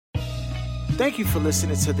Thank you for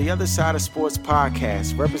listening to the Other Side of Sports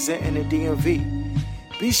podcast, representing the DMV.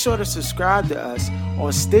 Be sure to subscribe to us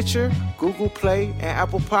on Stitcher, Google Play, and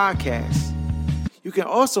Apple Podcasts. You can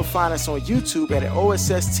also find us on YouTube at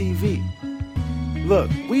OSS TV.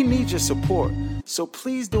 Look, we need your support, so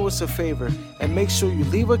please do us a favor and make sure you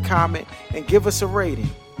leave a comment and give us a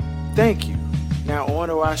rating. Thank you. Now on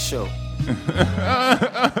to our show.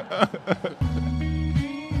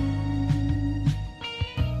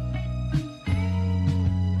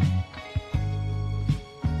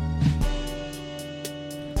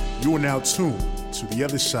 You are now tuned to The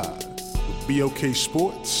Other Side with BOK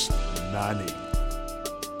Sports 980.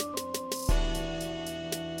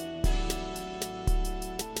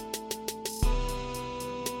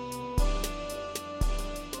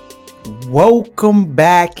 Welcome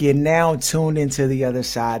back. You're now tuned into The Other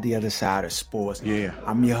Side of Sports. Yeah.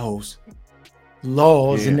 I'm your host,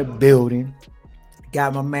 Laws in the building.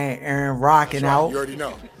 Got my man Aaron rocking out. You already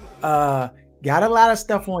know. Got a lot of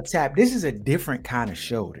stuff on tap. This is a different kind of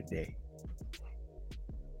show today.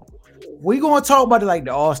 We're going to talk about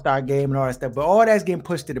the All-Star game and all that stuff, but all that's getting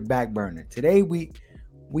pushed to the back burner. Today,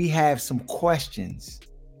 we have some questions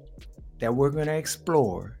that we're going to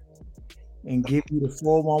explore and give you the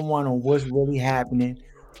 411 on what's really happening,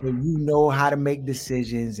 so you know how to make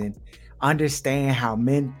decisions and understand how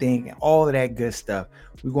men think and all of that good stuff.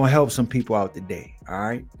 We're going to help some people out today. All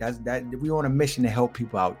right. We're on a mission to help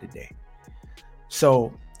people out today.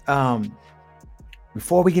 So,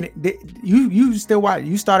 before we get you still watch?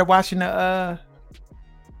 You started watching the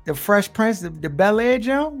Fresh Prince, the Bel-Air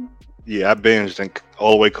joint? Yeah, I binged and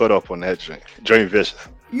all the way caught up on that joint. Joint vicious.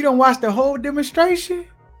 You don't watch the whole demonstration?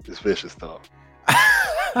 It's vicious stuff.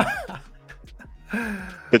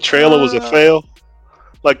 The trailer was a fail.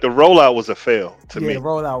 Like the rollout was a fail to me. Yeah, the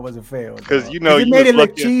rollout was a fail. Because you it made it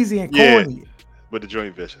look cheesy and corny. But the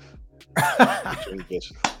joint vicious. The joint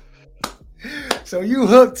vicious. So you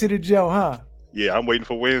hooked to the Joe, huh? Yeah, I'm waiting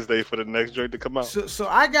for Wednesday for the next joint to come out. So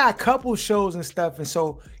I got a couple shows and stuff, and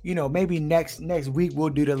so maybe next week we'll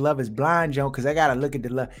do the Love Is Blind joint, because I gotta look at the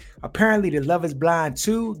love. Apparently, the Love Is Blind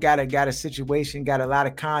 2 got a situation, got a lot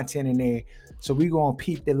of content in there. So we gonna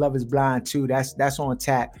peep the Love Is Blind 2. That's on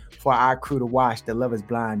tap for our crew to watch the Love Is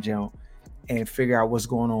Blind joint and figure out what's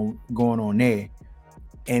going on there.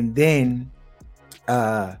 And then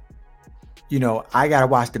I gotta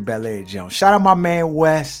watch the Bel-Air joint. Shout out my man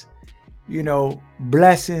Wes.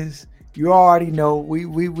 Blessings. You already know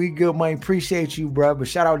we good money. Appreciate you, bro. But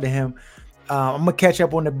shout out to him. I'm gonna catch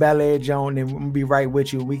up on the Bel-Air joint, and I'm gonna be right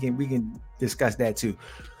with you. We can discuss that too.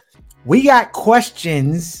 We got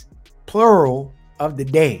questions, plural, of the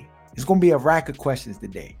day. It's gonna be a rack of questions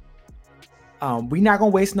today. We're not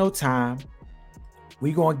gonna waste no time.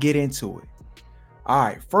 We're gonna get into it. All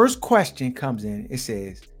right. First question comes in. It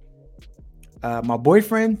says, my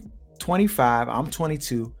boyfriend 25, I'm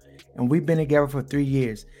 22, and we've been together for 3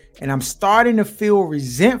 years, and I'm starting to feel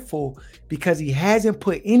resentful because he hasn't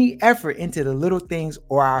put any effort into the little things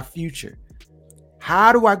or our future.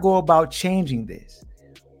 How do I go about changing this?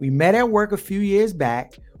 We met at work a few years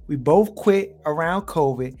back. We both quit around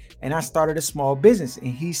COVID, and I started a small business, and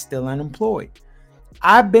he's still unemployed.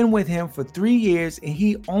 I've been with him for 3 years, and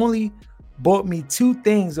he only bought me 2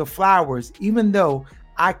 things of flowers, even though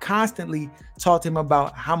I constantly talked to him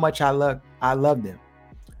about how much I loved him.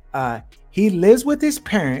 He lives with his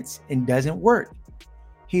parents and doesn't work.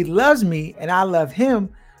 He loves me and I love him,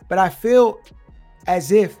 but I feel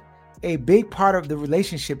as if a big part of the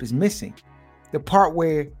relationship is missing. The part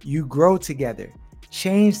where you grow together,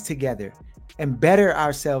 change together, and better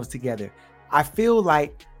ourselves together. I feel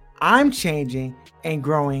like I'm changing and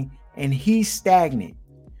growing and he's stagnant.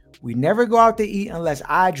 We never go out to eat unless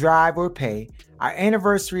I drive or pay. Our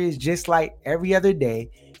anniversary is just like every other day.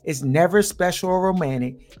 It's never special or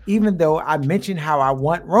romantic, even though I mentioned how I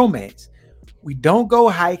want romance. We don't go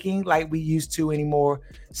hiking like we used to anymore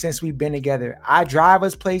since we've been together. I drive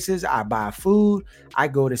us places, I buy food, I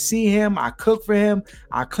go to see him, I cook for him,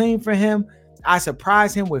 I clean for him, I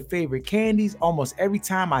surprise him with favorite candies almost every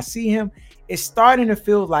time I see him. It's starting to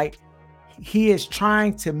feel like he is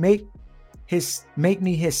trying to make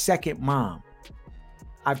me his second mom.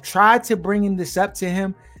 I've tried to bring this up to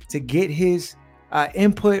him to get his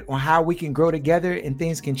input on how we can grow together and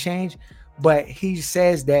things can change, but he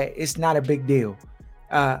says that it's not a big deal.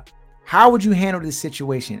 How would you handle this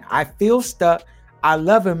situation? I feel stuck. I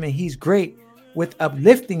love him and he's great with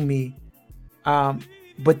uplifting me,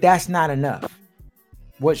 but that's not enough.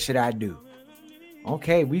 What should I do?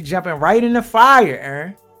 Okay, we jumping right in the fire,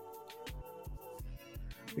 Aaron.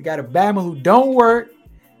 We got a Bama who don't work.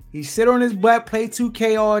 He sit on his butt, play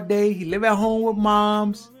 2K all day. He live at home with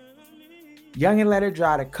moms. Youngin let her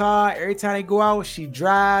drive the car. Every time they go out, she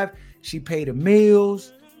drive. She pay the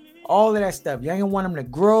meals. All of that stuff. Youngin want him to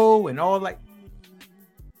grow and all like.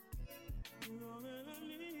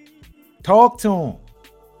 Talk to him.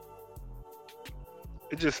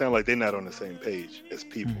 It just sounds like they're not on the same page as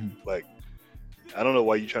people. Mm-hmm. Like, I don't know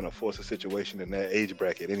why you're trying to force a situation in that age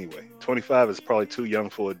bracket anyway. 25 is probably too young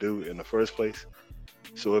for a dude in the first place.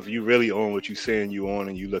 So if you really own what you're saying you own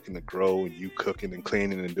and you looking to grow and you cooking and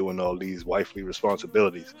cleaning and doing all these wifely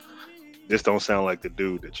responsibilities, this don't sound like the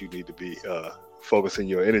dude that you need to be focusing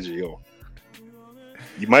your energy on.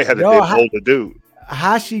 You might have to date an older dude.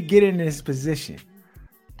 How she get in this position?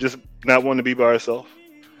 Just not wanting to be by herself.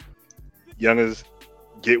 Youngers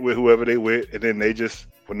get with whoever they with, and then they just,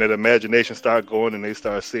 when that imagination start going and they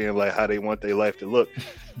start seeing like how they want their life to look,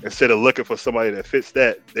 instead of looking for somebody that fits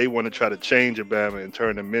that, they want to try to change a Bama and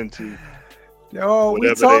turn them into. No,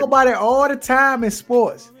 we talk about it all the time in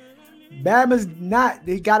sports. Bama's not.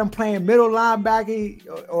 They got him playing middle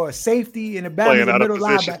linebacker or safety, and the Bama's a middle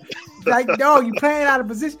linebacker. Like, dog, you playing out of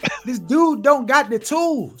position. This dude don't got the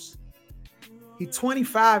tools. He's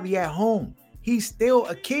 25. He at home. He's still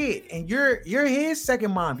a kid, and you're his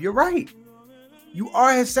second mom. You're right. You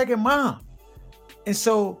are his second mom. And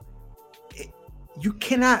so you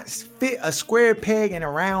cannot fit a square peg in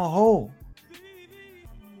a round hole.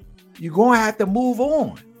 You're going to have to move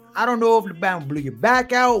on. I don't know if the Bama blew your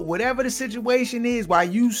back out, whatever the situation is, why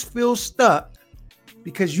you feel stuck,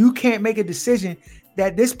 because you can't make a decision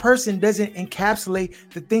that this person doesn't encapsulate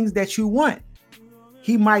the things that you want.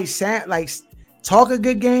 He might sound like talk a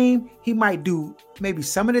good game. He might do maybe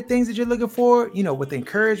some of the things that you're looking for, with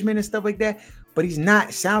encouragement and stuff like that. But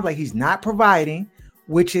sounds like he's not providing,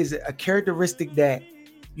 which is a characteristic that,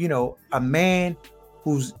 a man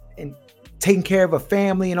who's taking care of a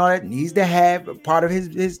family and all that needs to have a part of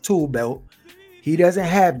his tool belt. He doesn't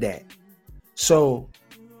have that. So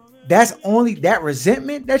that's only that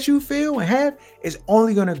resentment that you feel and have is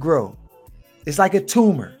only going to grow. It's like a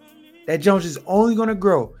tumor. That Jones is only going to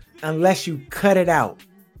grow unless you cut it out.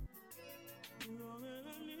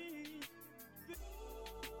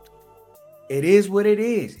 It is what it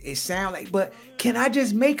is. It sounds like, but can I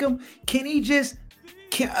just make him? Can he just?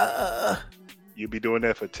 You'll be doing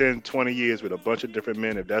that for 10, 20 years with a bunch of different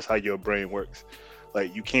men if that's how your brain works.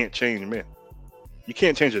 Like, you can't change men. You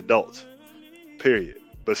can't change adults, period.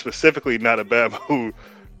 But specifically not a Bama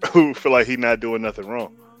who feel like he not doing nothing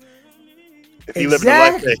wrong. If he living the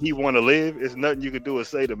life that he want to live, there's nothing you can do or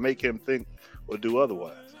say to make him think or do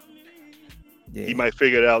otherwise. Yeah. He might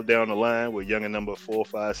figure it out down the line with younger number 4,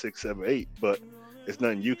 5, 6, 7, 8, but it's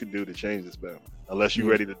nothing you can do to change this Bama. Unless you're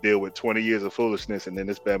ready to deal with 20 years of foolishness, and then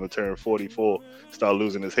this Bama turn 44, start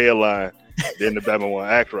losing his hairline, then the Bama won't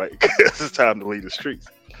act right because it's time to leave the streets.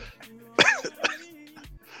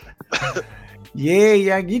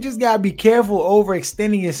 Yeah, you just gotta be careful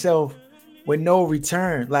overextending yourself with no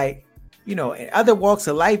return. Like, in other walks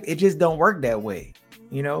of life, it just don't work that way.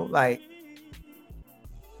 You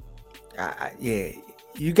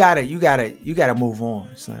gotta move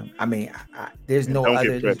on, son. I mean, there's no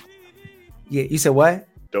other. Yeah, you said what?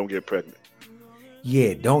 Don't get pregnant.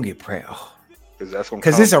 Yeah, don't get pregnant. Oh.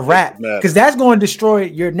 Because it's a wrap. Because that's going to destroy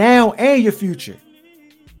your now and your future.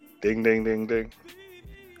 Ding, ding, ding, ding.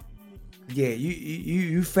 Yeah,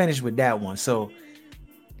 you finished with that one. So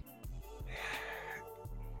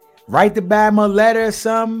write the Bama letter or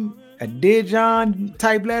something, a Dear John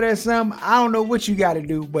type letter or something. I don't know what you got to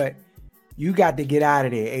do, but you got to get out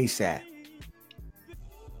of there ASAP.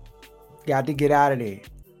 Got to get out of there.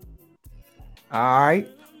 All right.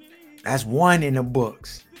 That's one in the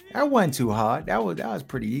books. That wasn't too hard. That was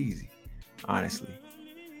pretty easy, honestly.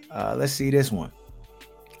 Let's see this one.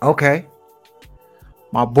 Okay.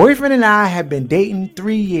 My boyfriend and I have been dating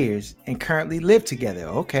 3 years and currently live together.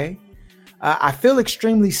 Okay. I feel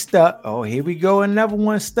extremely stuck. Oh, here we go. Another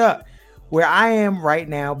one stuck where I am right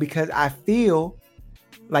now because I feel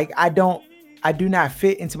like I do not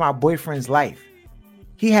fit into my boyfriend's life.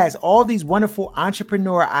 He has all these wonderful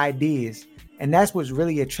entrepreneur ideas, and that's what's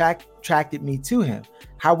really attracted me to him.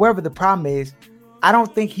 However, the problem is I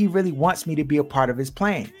don't think he really wants me to be a part of his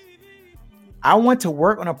plans. I want to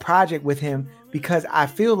work on a project with him because I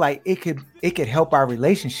feel like it could help our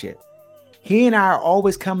relationship. He and I are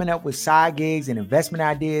always coming up with side gigs and investment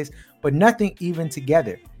ideas, but nothing even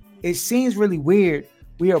together. It seems really weird.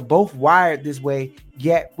 We are both wired this way,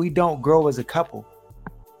 yet we don't grow as a couple.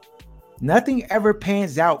 Nothing ever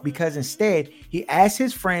pans out because instead he asks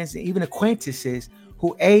his friends and even acquaintances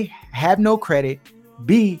who A, have no credit,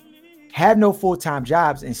 B, have no full-time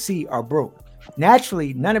jobs, and C, are broke.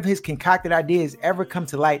 Naturally, none of his concocted ideas ever come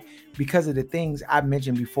to light because of the things I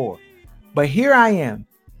mentioned before. But here I am,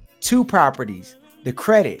 2 properties, the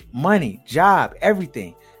credit, money, job,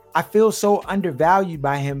 everything. I feel so undervalued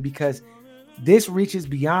by him because this reaches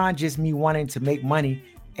beyond just me wanting to make money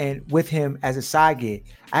and with him as a side gig.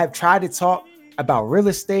 I have tried to talk about real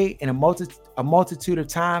estate in a multitude of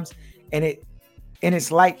times, and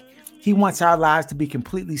it's like he wants our lives to be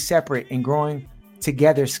completely separate, and growing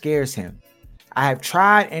together scares him. I have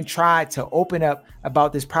tried and tried to open up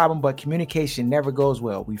about this problem, but communication never goes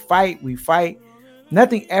well. We fight.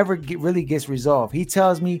 Nothing ever really gets resolved. He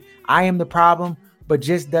tells me I am the problem, but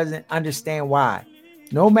just doesn't understand why.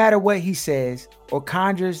 No matter what he says or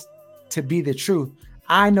conjures to be the truth,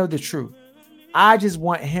 I know the truth. I just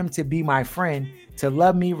want him to be my friend, to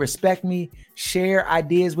love me, respect me, share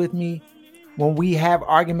ideas with me. When we have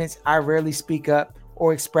arguments, I rarely speak up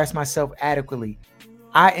or express myself adequately.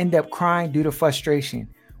 I end up crying due to frustration,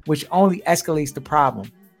 which only escalates the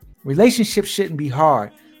problem. Relationships shouldn't be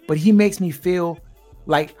hard, but he makes me feel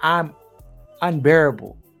like I'm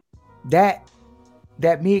unbearable. That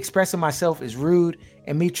me expressing myself is rude,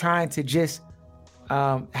 and me trying to just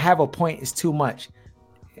have a point is too much.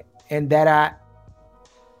 And that I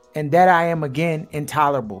am again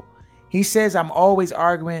intolerable. He says I'm always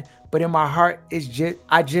arguing, but in my heart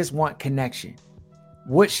I just want connection.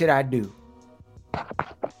 What should I do?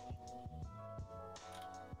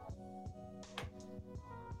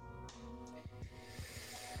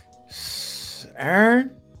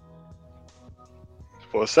 Aaron?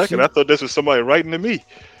 For a second, I thought this was somebody writing to me.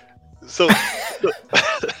 So,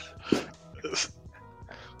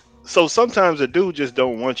 so sometimes a dude just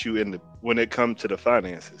don't want you when it comes to the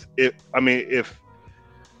finances. If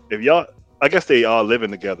y'all, I guess they are living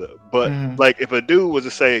together, but like if a dude was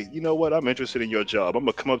to say, you know what, I'm interested in your job, I'm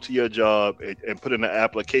gonna come up to your job and put in an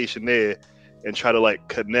application there and try to like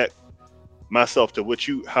connect myself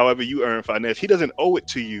to however you earn finance. He doesn't owe it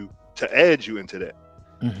to you to add you into that.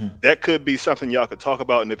 That could be something y'all could talk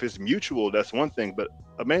about, and if it's mutual, that's one thing. But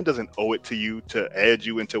a man doesn't owe it to you to add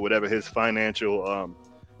you into whatever his financial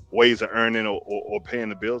ways of earning or paying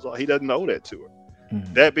the bills are. He doesn't owe that to her.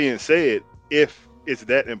 That being said, if it's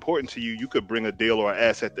that important to you, you could bring a deal or an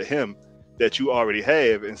asset to him that you already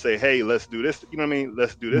have and say, hey, let's do this. You know what I mean?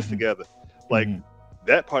 Let's do this together. Like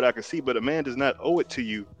that part I can see, but a man does not owe it to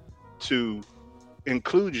you to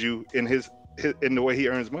include you in his in the way he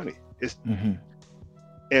earns money. It's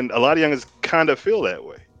and a lot of youngins kind of feel that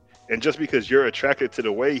way. And just because you're attracted to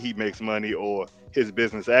the way he makes money or his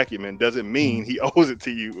business acumen doesn't mean he owes it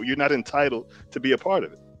to you. You're not entitled to be a part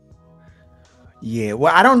of it. Yeah,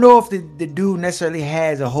 well, I don't know if the dude necessarily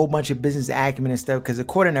has a whole bunch of business acumen and stuff, because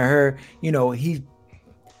according to her, you know, he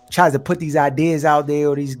tries to put these ideas out there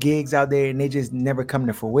or these gigs out there, and they just never come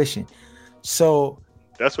to fruition. So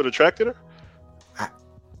that's what attracted her?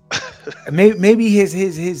 Maybe his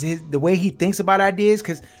the way he thinks about ideas,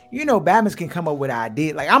 because you know Batman can come up with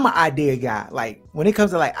ideas. Like I'm an idea guy. Like when it comes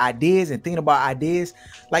to like ideas and thinking about ideas,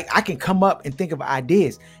 like I can come up and think of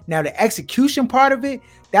ideas. Now the execution part of it,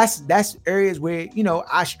 that's areas where you know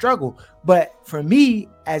I struggle. But for me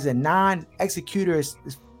as a non-executor, is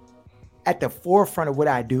at the forefront of what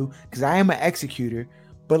I do, because I am an executor.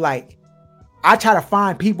 But like I try to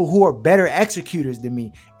find people who are better executors than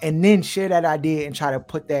me and then share that idea and try to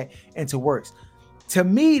put that into works. To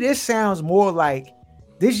me, this sounds more like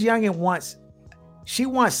this youngin wants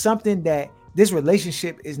something that this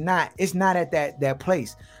relationship is not. It's not at that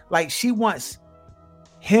place. Like she wants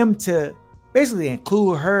him to basically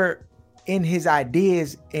include her in his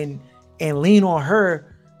ideas and lean on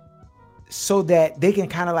her so that they can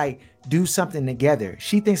kind of like do something together.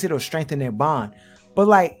 She thinks it'll strengthen their bond. But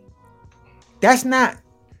like, that's not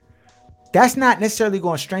necessarily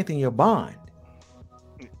going to strengthen your bond.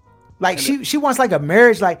 Like she wants like a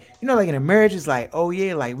marriage, like, you know, like in a marriage, it's like, oh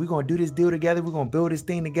yeah, like we're going to do this deal together. We're going to build this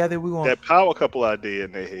thing together. We're going that power couple idea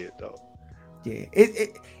in their head though. Yeah.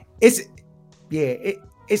 It's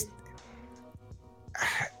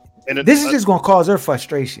this is just going to cause her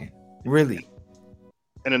frustration. Really.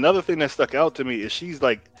 And another thing that stuck out to me is she's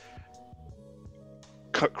like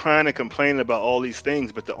crying and complaining about all these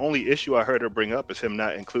things, but the only issue I heard her bring up is him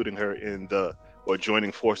not including her in or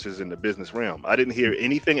joining forces in the business realm. I didn't hear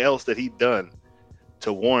anything else that he'd done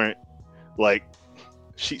to warrant, like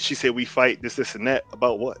she said we fight this and that.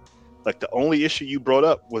 About what? Like the only issue you brought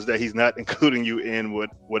up was that he's not including you in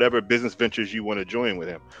whatever business ventures you want to join with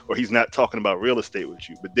him, or he's not talking about real estate with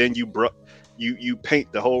you. But then you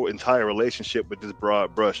paint the whole entire relationship with this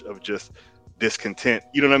broad brush of just discontent,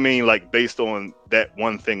 you know what I mean? Like based on that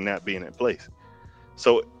one thing not being in place.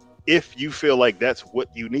 So if you feel like that's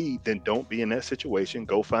what you need, then don't be in that situation.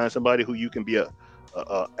 Go find somebody who you can be a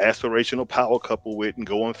aspirational power couple with and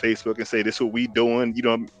go on Facebook and say this is what we doing. You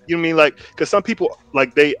know what I mean? Like, because some people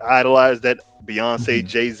like they idolize that Beyonce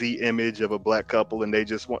Jay-Z image of a black couple and they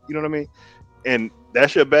just want, you know what I mean? And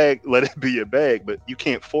that's your bag. Let it be your bag, but you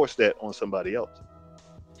can't force that on somebody else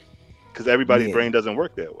because everybody's brain doesn't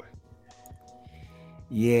work that way.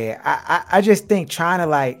 Yeah, I just think trying to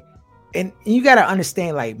like, and you got to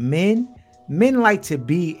understand, like men like to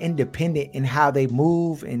be independent in how they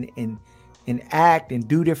move and act and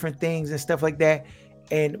do different things and stuff like that.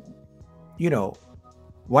 And you know,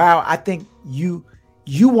 wow, I think you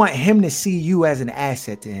want him to see you as an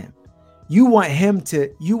asset to him. You want him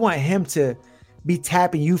to be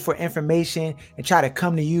tapping you for information and try to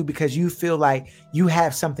come to you because you feel like you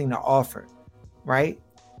have something to offer, right?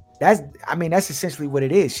 That's essentially what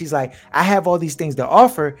it is. She's like, I have all these things to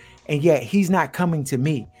offer, and yet he's not coming to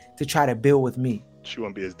me to try to build with me. She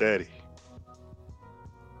want to be his daddy.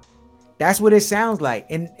 That's what it sounds like.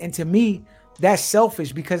 And to me, that's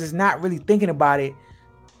selfish because it's not really thinking about it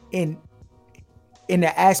in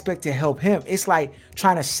the aspect to help him. It's like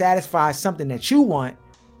trying to satisfy something that you want.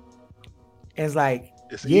 And it's like,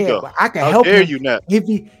 but I can help him. You not.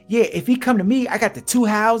 If he come to me, I got the 2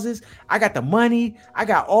 houses, I got the money, I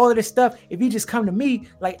got all of this stuff. If he just come to me,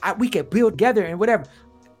 like we can build together and whatever.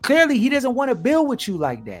 Clearly, he doesn't want to build with you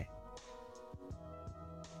like that.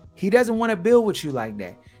 He doesn't want to build with you like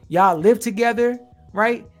that. Y'all live together,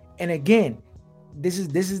 right? And again, this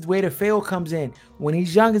is where the fail comes in. When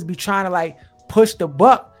these youngins be trying to like push the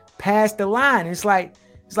buck past the line. It's like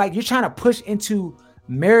you're trying to push into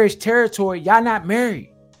marriage territory. Y'all not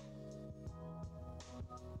married.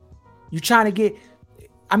 You trying to get,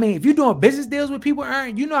 if you're doing business deals with people,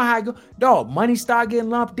 Aaron, you know how it go. Dog, money start getting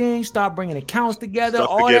lumped in, start bringing accounts together. Stuff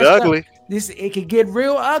all get that ugly. Stuff. It could get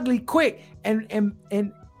real ugly quick. And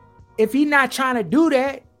if he not trying to do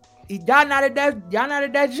that, y'all not at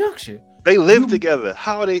that juncture. They live together.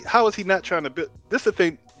 How is he not trying to build? This is the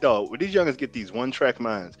thing, dog. When these youngins get these one-track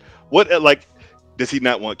minds, does he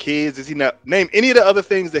not want kids? Does he not name any of the other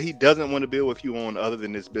things that he doesn't want to build with you on other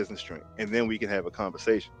than this business drink? And then we can have a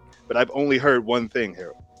conversation. But I've only heard one thing,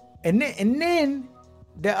 Harold. And then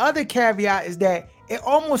the other caveat is that it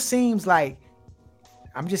almost seems like,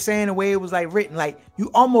 I'm just saying the way it was like written, like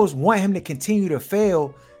you almost want him to continue to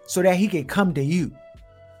fail so that he can come to you.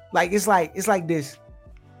 Like it's like this,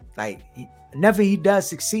 like nothing he does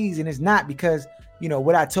succeeds, and it's not because, you know,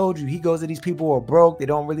 what I told you, he goes to these people who are broke, they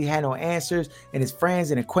don't really have no answers, and his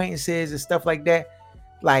friends and acquaintances and stuff like that.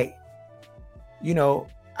 Like, you know,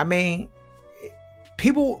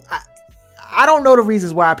 people, I don't know the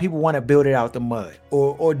reasons why people want to build it out the mud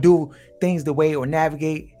or do things the way or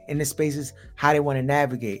navigate in the spaces how they want to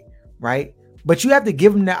navigate, right? But you have to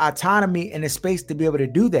give them the autonomy and the space to be able to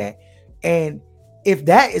do that. And if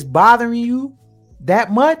that is bothering you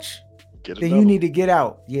that much, then you need to get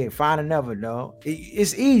out. Yeah, find another. No,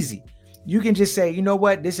 it's easy. You can just say, you know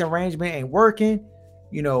what, this arrangement ain't working.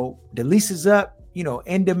 You know, the lease is up, you know,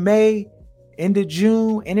 end of May, end of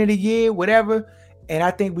June, end of the year, whatever. And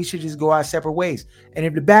I think we should just go our separate ways. And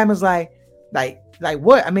if the Batman's like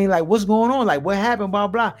what? What's going on? Like, what happened? Blah,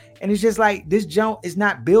 blah. And it's just like, this junk is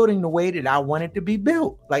not building the way that I want it to be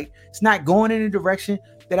built. Like, it's not going in the direction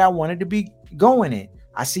that I wanted to be going in.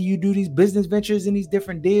 I see you do these business ventures and these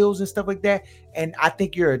different deals and stuff like that. And I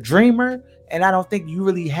think you're a dreamer. And I don't think you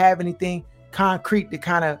really have anything concrete to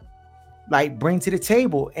kind of like bring to the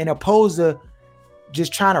table, and opposed to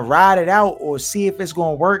just trying to ride it out or see if it's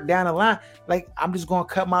going to work down the line. Like, I'm just going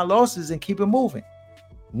to cut my losses and keep it moving.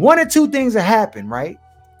 One or two things will happen, right?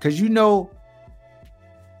 Because, you know,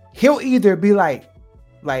 he'll either be like,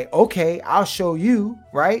 okay, I'll show you,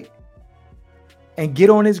 right? And get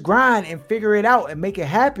on his grind and figure it out and make it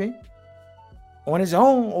happen on his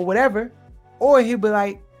own or whatever. Or he'll be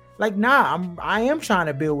like, nah, I am trying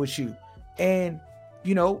to build with you. And,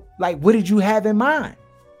 you know, like, what did you have in mind?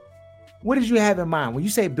 What did you have in mind? When you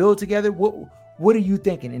say build together, what are you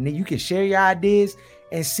thinking? And then you can share your ideas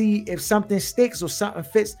and see if something sticks or something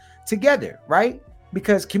fits together, right?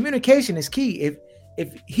 Because communication is key.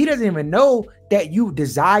 If he doesn't even know that you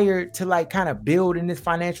desire to like kind of build in this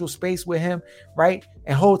financial space with him, right?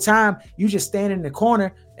 And whole time you just stand in the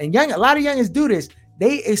corner, and a lot of youngins do this.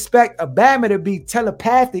 They expect a Bama to be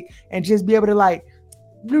telepathic and just be able to like,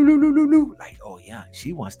 like, oh yeah,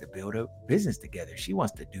 she wants to build a business together. She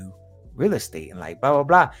wants to do real estate and like blah, blah,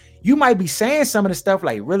 blah. You might be saying some of the stuff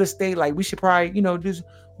like real estate, like we should probably, you know, do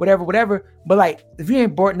whatever. But like, if you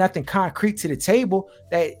ain't brought nothing concrete to the table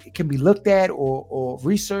that can be looked at or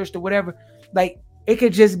researched or whatever, like it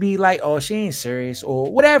could just be like, oh, she ain't serious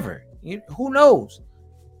or whatever. Who knows?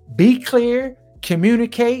 Be clear,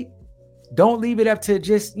 communicate, don't leave it up to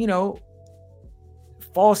just,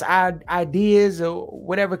 false ideas or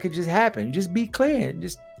whatever could just happen. Just be clear and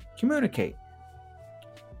just communicate.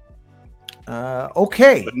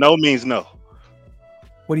 Okay. But no means no.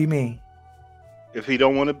 What do you mean? If he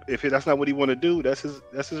don't want to, if that's not what he want to do, that's his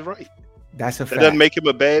right. That's a fact. That doesn't make him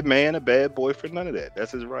a bad man, a bad boyfriend, none of that.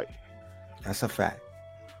 That's his right. That's a fact.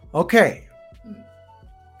 Okay.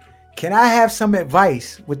 Can I have some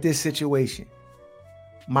advice with this situation?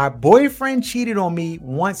 My boyfriend cheated on me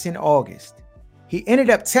once in August. He ended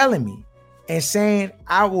up telling me and saying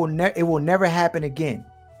it will never happen again.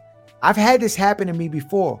 I've had this happen to me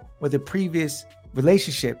before with a previous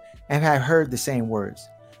relationship and have heard the same words.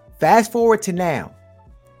 Fast forward to now.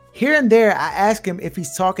 Here and there, I ask him if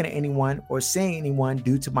he's talking to anyone or seeing anyone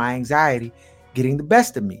due to my anxiety getting the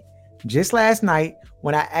best of me. Just last night,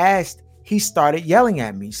 when I asked, he started yelling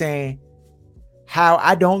at me, saying how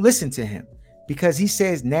I don't listen to him because he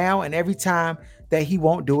says now and every time that he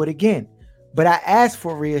won't do it again. But I asked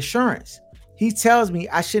for reassurance. He tells me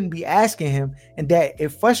I shouldn't be asking him and that it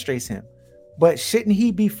frustrates him. But shouldn't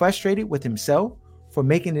he be frustrated with himself for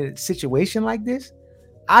making a situation like this?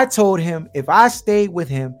 I told him if I stayed with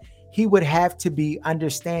him, he would have to be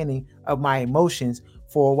understanding of my emotions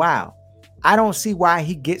for a while. I don't see why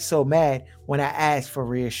he gets so mad when I ask for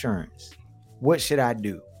reassurance. What should I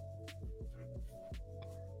do?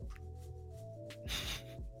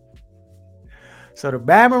 So the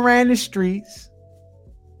Bama ran the streets.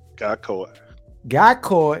 Got caught.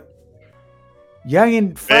 Young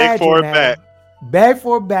and Beg fragile for it now. back. Beg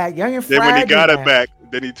for it back. Young and fragile. Then when he got now. it back,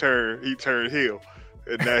 then he turned heel.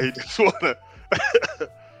 And now he just wanna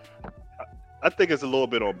I think it's a little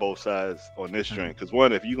bit on both sides on this string. Because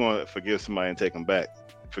one, if you're gonna forgive somebody and take them back,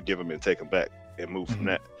 forgive them and take them back and move from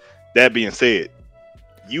that. That being said,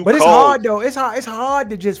 But it's hard though. It's hard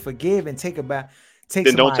to just forgive and take back.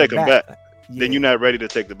 Then don't take them back. Yeah. Then you're not ready to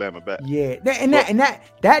take the Bama back. Yeah,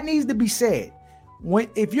 that needs to be said.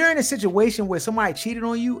 If you're in a situation where somebody cheated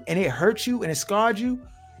on you and it hurts you and it scarred you,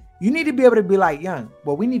 you need to be able to be like, young,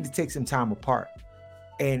 well, we need to take some time apart,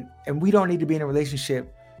 and we don't need to be in a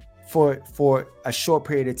relationship for a short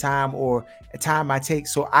period of time or a time I take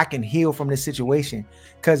so I can heal from this situation.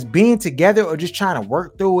 Because being together or just trying to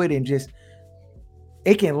work through it and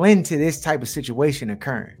it can lend to this type of situation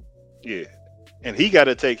occurring. Yeah. And he got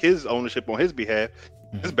to take his ownership on his behalf.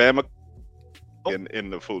 His Bama in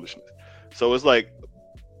the foolishness. So it's like,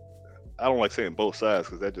 I don't like saying both sides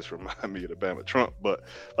because that just reminds me of the Bama Trump. But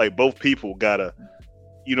like both people gotta,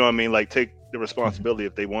 you know what I mean? Like take the responsibility.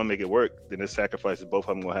 If they want to make it work, then it's sacrifices both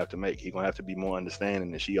of them gonna have to make. He's gonna have to be more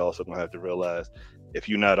understanding, and she also gonna have to realize if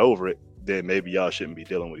you're not over it, then maybe y'all shouldn't be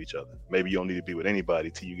dealing with each other. Maybe you don't need to be with anybody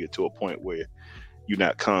till you get to a point where you're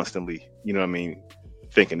not constantly, you know what I mean,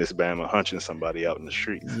 thinking this Bama hunching somebody out in the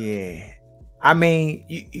streets. Yeah. I mean,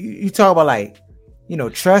 you talk about like,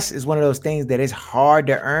 trust is one of those things that is hard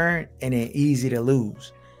to earn and then easy to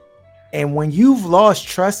lose. And when you've lost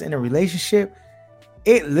trust in a relationship,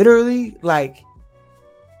 it literally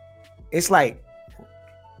it's like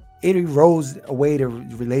it erodes away the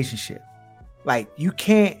relationship. Like you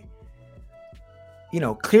can't,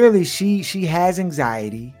 clearly she has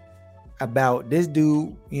anxiety about this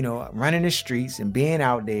dude, running the streets and being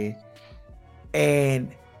out there,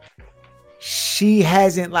 and she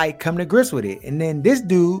hasn't come to grips with it. And then this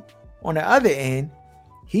dude on the other end,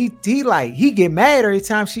 he get mad every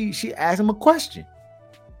time she asks him a question.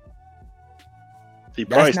 He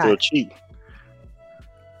probably still cheating.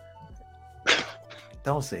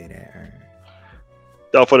 Don't say that, Ern.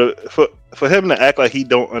 No, for him to act like he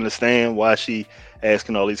don't understand why she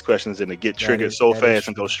asking all these questions and to get triggered so fast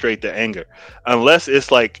and go straight to anger, unless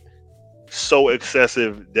it's like so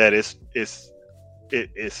excessive that it's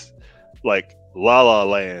like La La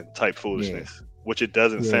Land type foolishness, which it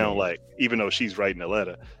doesn't sound like, even though she's writing a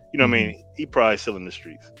letter. You know what I mean? He probably still in the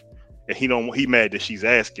streets, and he mad that she's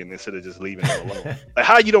asking instead of just leaving him alone. Like,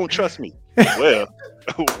 how you don't trust me? Well.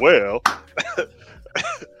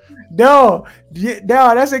 No,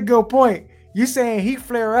 that's a good point. You saying he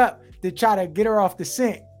flare up to try to get her off the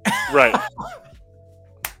scent. Right.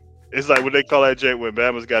 It's like what they call that Jay when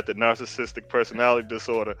Bama's got the narcissistic personality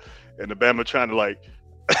disorder, and the Bama trying to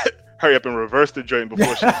hurry up and reverse the joint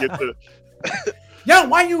before she gets to Young,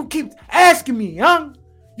 why you keep asking me, young?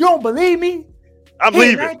 You don't believe me? I'm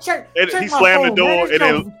leaving. Man, check He slammed the door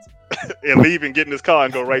and leave and get in his car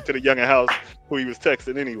and go right to the young house who he was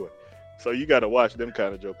texting anyway. So you got to watch them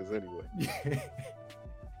kind of jokers anyway.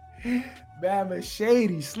 Bama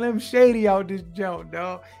shady, Slim Shady out this joint,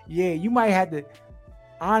 dog. Yeah, you might have to.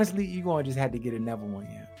 Honestly, you're going to just have to get another one,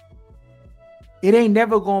 yeah. It ain't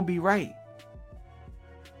never going to be right.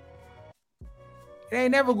 It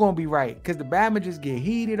ain't never gonna be right because the Bama just get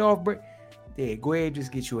heated off. Yeah, go ahead,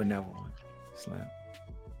 just get you another one. Slim.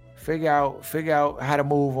 Figure out how to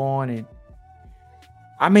move on. And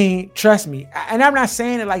I mean, trust me. And I'm not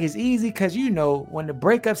saying it like it's easy because when the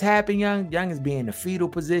breakups happen, young is being in the fetal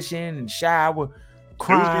position and shower,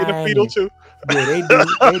 crying. He was being a fetal too. Yeah, they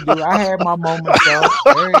do. I had my moments, dog.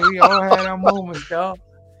 We all had our moments, dog.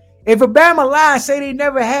 If a Bama lie, say they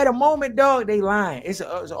never had a moment, dog, they lying. It's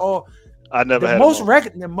all. I never had most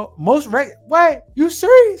record. What? You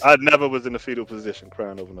serious? I never was in the fetal position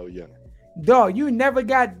crying over no young. Dog, you never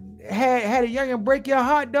had a youngin break your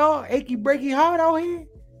heart, dog. Achy breaky heart out here.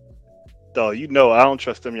 Dog, I don't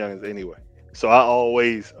trust them youngins anyway. So I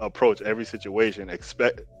always approach every situation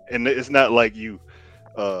and it's not like you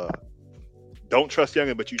don't trust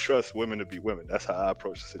youngin, but you trust women to be women. That's how I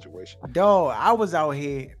approach the situation. Dog, I was out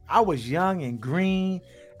here. I was young and green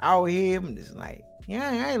out here. I'm just like,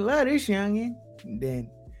 I love this youngin. And then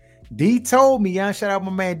D told me, young, shout out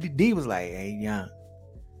my man D was like, hey, young,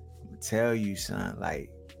 I'm gonna tell you, son, like,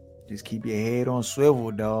 just keep your head on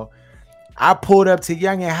swivel, dog. I pulled up to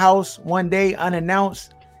youngin house one day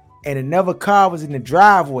unannounced, and another car was in the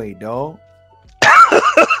driveway, dog.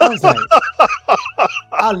 I was like,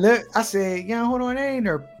 I said, hold on, that ain't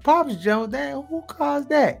her Pop's Jones. Who caused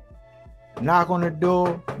that? Knock on the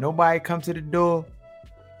door, nobody come to the door.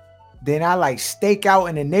 Then I stake out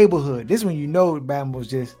in the neighborhood. This when Bama was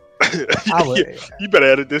just. You better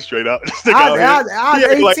edit this straight out. I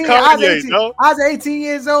was 18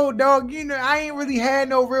 years old, dog. I ain't really had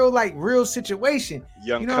no real situation.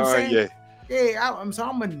 Young you know Kanye. What I'm saying?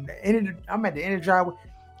 Yeah, I'm at the end of the driveway.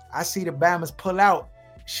 I see the Bamas pull out.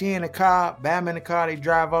 She in the car, Bama in the car. They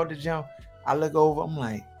drive out the jump. I look over. I'm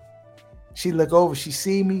like, she look over. She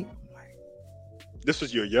see me. I'm like, this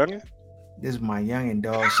was your youngin'? This is my youngin',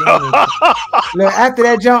 dog. Look, after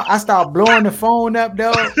that jump, I start blowing the phone up,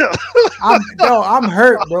 dog. I'm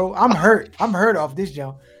hurt, bro. I'm hurt off this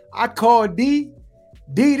jump. I called D.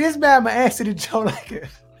 This man answered the jump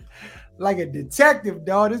like a detective,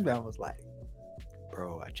 dog. This man was like,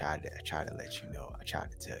 bro, I tried to let you know. I tried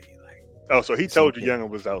to tell you, so he told you youngin'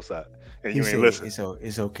 was outside and you ain't listen.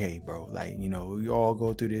 It's okay, bro. We all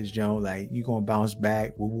go through this, Joe. You gonna bounce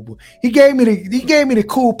back. Woo, woo, woo. He gave me the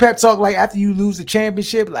cool pep talk. After you lose the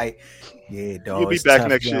championship, yeah, dog. You'll be back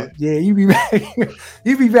next year. Yeah, you be back.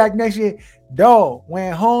 You be back next year, dog.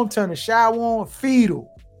 Went home, turned the shower on, fetal.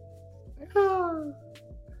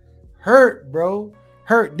 Hurt, bro.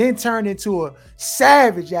 Hurt. Then turned into a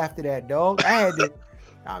savage after that, dog. I had to.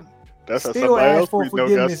 That's still ask for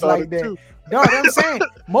forgiveness like that. Too. Dog, I'm saying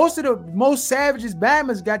most savages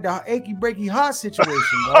Bama's got the achy breaky heart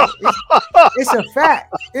situation, dog. It's a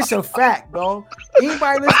fact. It's a fact, dog.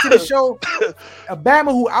 Anybody listen to the show, a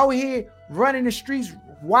Bama who out here running the streets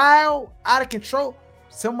wild, out of control,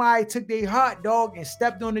 somebody took their heart, dog, and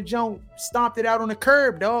stepped on the junk, stomped it out on the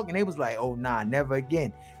curb, dog, and they was like, oh nah, never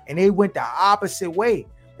again. And they went the opposite way.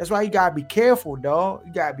 That's why you gotta be careful, dog.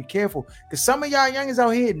 You gotta be careful. Cause some of y'all youngins out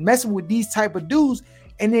here messing with these type of dudes,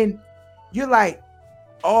 and then you're like,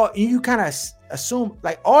 you kind of assume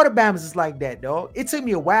all the Bamas is like that, dog. It took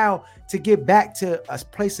me a while to get back to a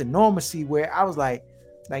place of normalcy where I was like,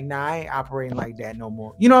 nah, I ain't operating like that no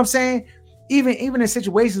more. You know what I'm saying? Even in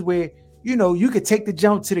situations where, you could take the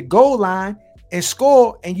jump to the goal line and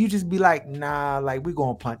score, and you just be like, nah, we're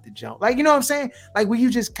gonna punt the jump. You know what I'm saying? Where you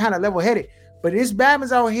just kind of level-headed. But it's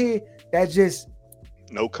Bama's out here that just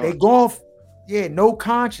no conscience. They going, no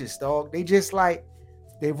conscience, dog. They just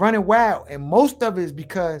they running wild, and most of it is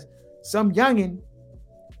because some youngin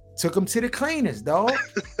took them to the cleaners, dog.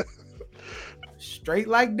 Straight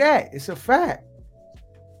like that. It's a fact.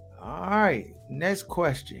 All right, next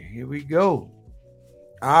question. Here we go.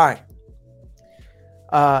 All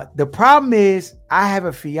right. The problem is I have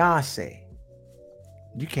a fiance.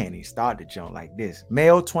 You can't even start the joint like this.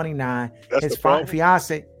 Male, 29. That's his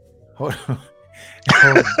fiance. Hold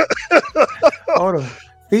on.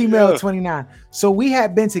 Female, 29. So we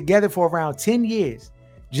have been together for around 10 years.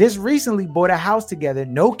 Just recently bought a house together.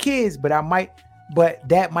 No kids, but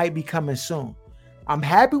that might be coming soon. I'm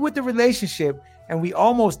happy with the relationship, and we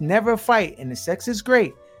almost never fight, and the sex is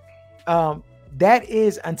great. That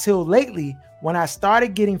is until lately when I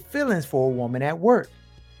started getting feelings for a woman at work.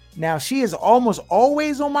 Now, she is almost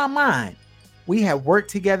always on my mind. We have worked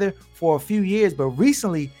together for a few years, but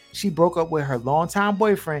recently she broke up with her longtime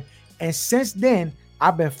boyfriend, and since then,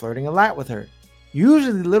 I've been flirting a lot with her.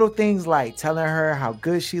 Usually little things like telling her how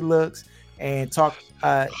good she looks and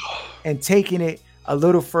taking it a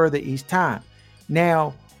little further each time.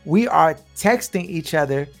 Now, we are texting each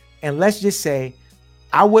other, and let's just say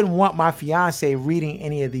I wouldn't want my fiance reading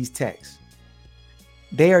any of these texts.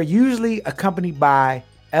 They are usually accompanied by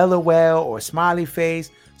LOL or smiley face.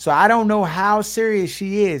 So I don't know how serious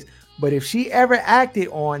she is, but if she ever acted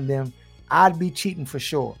on them, I'd be cheating for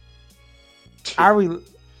sure.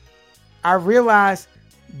 I realized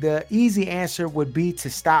the easy answer would be to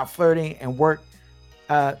stop flirting and work.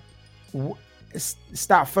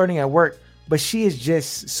 Stop flirting at work, but she is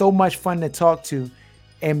just so much fun to talk to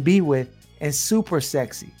and be with, and super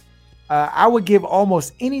sexy. I would give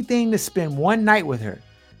almost anything to spend one night with her.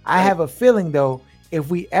 I have a feeling though, if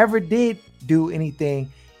we ever did do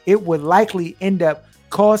anything, it would likely end up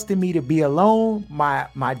costing me to be alone,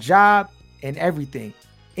 my job, and everything.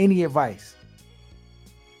 Any advice?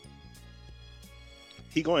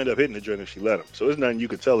 He gonna end up hitting the joint if she let him. So there's nothing you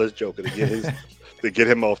can tell this joker to get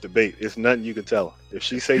him off the bait. It's nothing you can tell her. If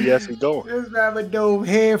she say yes, he's going. This rabbit dove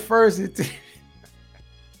head first.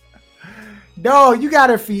 Dog, you got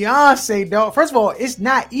a fiance, dog. First of all, it's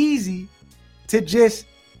not easy to just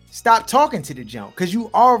stop talking to the junk because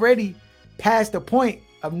you already passed the point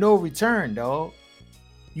of no return, dog.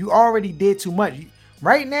 You already did too much.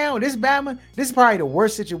 Right now, this Bama, this is probably the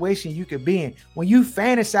worst situation you could be in when you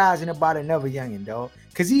fantasizing about another youngin, dog.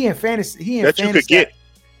 Because he in fantasy, that you could get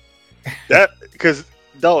that because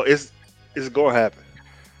dog, it's gonna happen.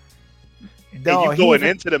 Dog, and you going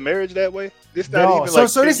into the marriage that way? This not dog, even like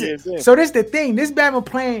so this the thing. This Bama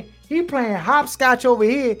playing hopscotch over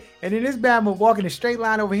here, and then this Bama walking a straight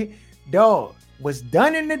line over here. Dog, what's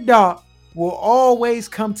done in the dark will always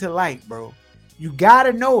come to light, bro. You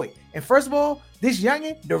gotta know it. And first of all, this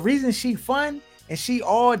youngin, the reason she fun and she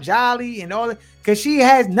all jolly and all that, because she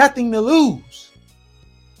has nothing to lose.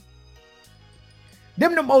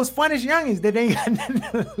 Them the most funnest youngins that ain't got nothing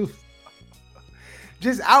to lose.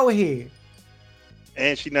 Just out here.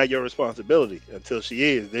 And she not your responsibility until she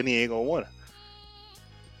is. Then he ain't gonna want her.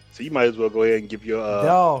 So you might as well go ahead and give your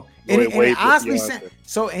dog. And honestly,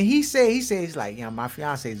 and he says like, you know, my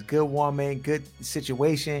fiance is a good woman, good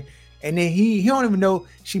situation. And then he don't even know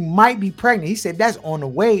she might be pregnant. He said that's on the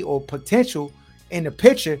way or potential in the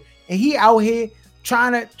picture. And he out here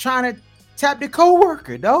trying to tap the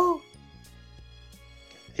coworker, dog.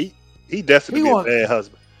 He definitely be a bad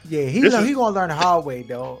husband. Yeah, he gonna learn the hard way,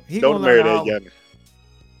 dog. Don't marry that youngin.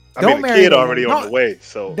 I mean, the kid already on the way.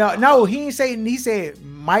 So no, he ain't saying. He said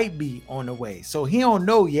might be on the way, so he don't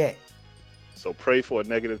know yet. So pray for a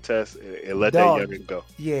negative test and let that youngin go.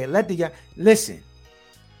 Yeah, let the young listen.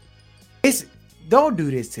 Don't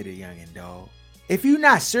do this to the youngin, dog. If you're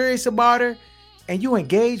not serious about her and you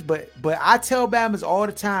engaged, but I tell Bammers all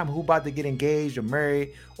the time who about to get engaged or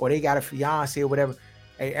married or they got a fiance or whatever.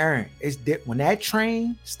 Hey, Aaron, when that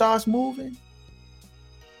train starts moving,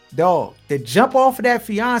 dog, to jump off of that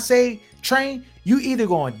fiance train, you either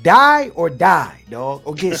gonna die, dog,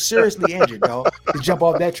 or get seriously injured, dog, to jump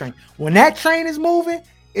off that train. When that train is moving,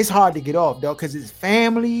 it's hard to get off, dog, because it's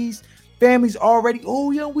families already.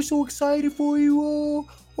 Oh yeah, we're so excited for you.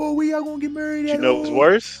 Oh, we are gonna get married. You know what's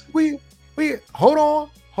worse? We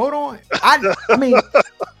hold on. I mean,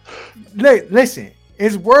 listen.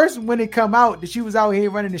 It's worse when it come out that she was out here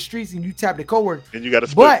running the streets and you tapped the coworker. And you got to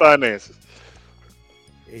split finances.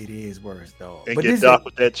 It is worse, dog. And get docked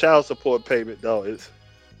with that child support payment, dog. It's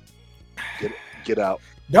get out,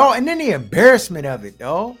 dog. And then the embarrassment of it,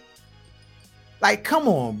 dog. Like, come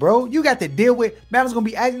on, bro. You got to deal with. Bama's gonna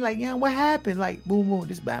be acting like, yeah, what happened? Like, boom,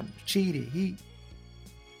 this Bama cheated. He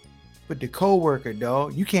with the coworker,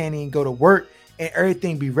 dog. You can't even go to work and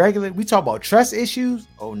everything be regular. We talk about trust issues.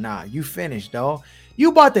 Oh nah, you finished, dog. You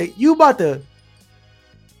about to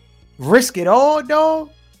risk it all, dog,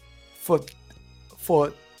 for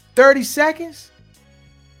 30 seconds?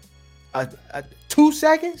 2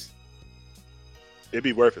 seconds? It'd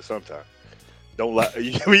be worth it sometime. Don't lie.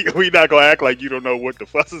 We not gonna act like you don't know what the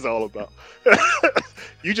fuss is all about.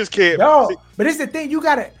 You just can't. No, but this is the thing.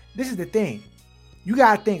 This is the thing. You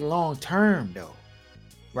gotta think long term, though,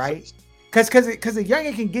 right? Cause a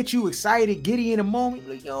youngin can get you excited, giddy in a moment,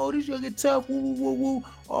 like, yo, this youngin tough, woo woo woo woo.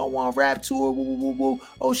 Oh, I want rap to her, woo woo woo woo.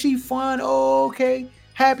 Oh, she fun. Oh, okay,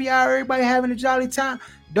 happy hour, everybody having a jolly time.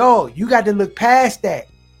 Dog, you got to look past that.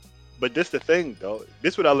 But this the thing, though.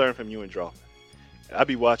 This what I learned from you and Drawford. I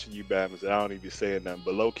be watching you, Bammers, and I don't even be saying nothing.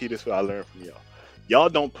 But low key, this what I learned from y'all. Y'all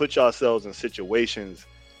don't put yourselves in situations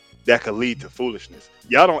that could lead to foolishness.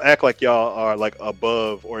 Y'all don't act like y'all are like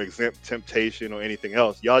above or exempt temptation or anything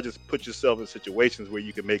else. Y'all just put yourself in situations where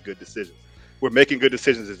you can make good decisions. Where making good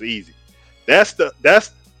decisions is easy. That's the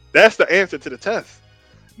answer to the test.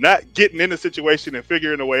 Not getting in a situation and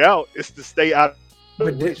figuring a way out. It's to stay out.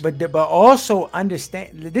 But also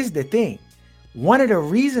understand, this is the thing. One of the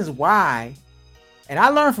reasons why, And I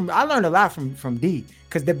learned a lot from D,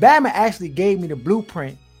 because the Bama actually gave me the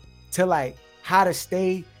blueprint to like how to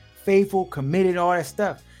stay faithful, committed, all that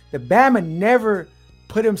stuff. The Bama never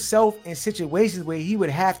put himself in situations where he would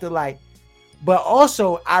have to like, but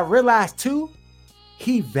also I realized too,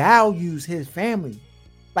 he values his family.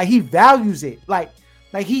 Like he values it. Like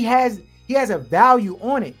he has a value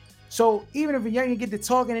on it. So even if a youngin get to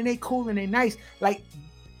talking and they cool and they nice, like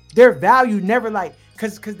their value never like,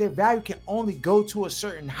 cause their value can only go to a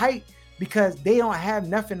certain height because they don't have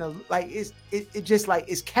nothing to like, it just like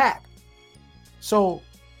it's capped. So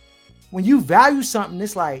when you value something,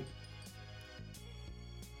 it's like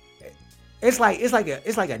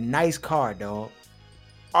a nice car, dog.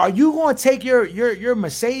 Are you gonna take your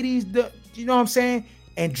Mercedes, you know what I'm saying,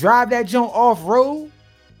 and drive that junk off road?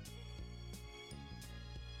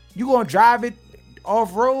 You gonna drive it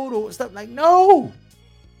off road or stuff like no?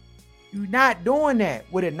 You're not doing that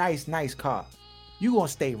with a nice car. You're gonna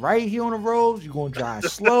stay right here on the roads. You're gonna drive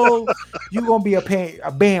slow. You're gonna be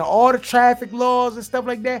obeying all the traffic laws and stuff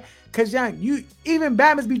like that. Cause you even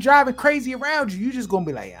Batmans be driving crazy around you. You just gonna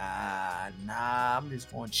be like, nah, I'm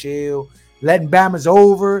just gonna chill, letting Batmans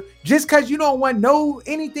over. Just cause you don't want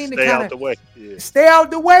anything to kind of stay out the way. Yeah. Stay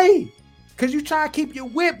out the way. Cause you try to keep your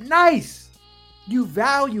whip nice. You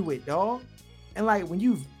value it, dog. And like when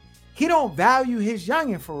he don't value his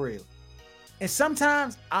youngin' for real. And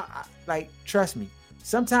sometimes I like, trust me,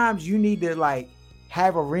 sometimes you need to like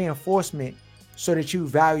have a reinforcement so that you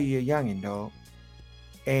value your youngin', dog.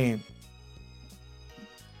 And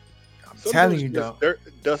I'm telling you, dog, they're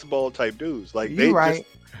dust ball type dudes. Like they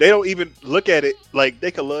don't even look at it like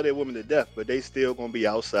they can love their women to death, but they still gonna be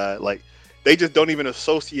outside. Like they just don't even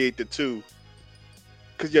associate the two.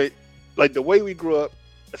 Cause like the way we grew up,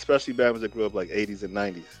 especially Bama's that grew up like 80s and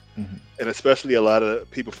 90s. Mm-hmm. And especially a lot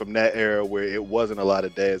of people from that era where it wasn't a lot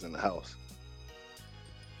of dads in the house.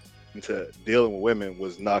 And to dealing with women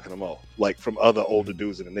was knocking them off, like from other older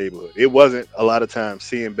dudes in the neighborhood. It wasn't a lot of times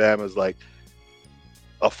seeing Bama's like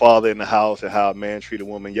a father in the house and how a man treated a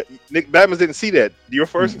woman. Nick Bama's didn't see that. Your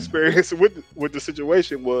first experience with the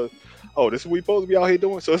situation was, oh, this is what we supposed to be out here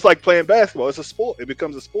doing. So it's like playing basketball. It's a sport. It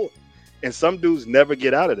becomes a sport. And some dudes never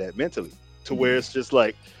get out of that mentally to where it's just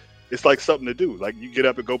like, it's like something to do. Like you get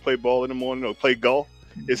up and go play ball in the morning or play golf.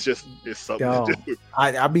 It's something to do.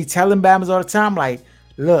 I be telling Bama's all the time, like,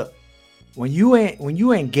 look, when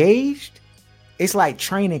you engaged, it's like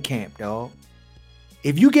training camp, dog.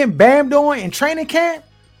 If you get bammed on in training camp,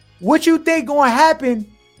 what you think gonna happen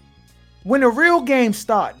when the real game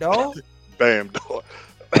start, dog? Bammed on.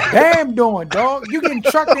 Bammed on, dog. You getting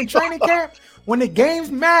trucked in training camp when the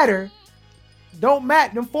games matter. Don't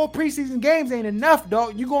matter. Them 4 preseason games ain't enough,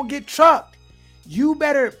 dog. You gonna get trucked. You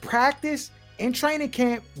better practice in training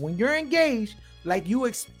camp when you're engaged, like you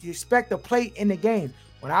expect to play in the game.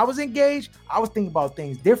 When I was engaged, I was thinking about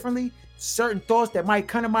things differently. Certain thoughts that might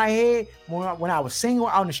come to my head when I was single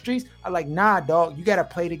out in the streets. I'm like, nah, dog. You gotta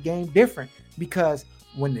play the game different because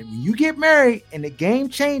when you get married and the game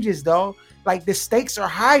changes, dog, like the stakes are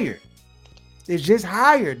higher. It's just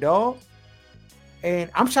higher, dog.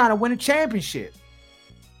 And I'm trying to win a championship.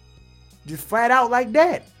 Just flat out like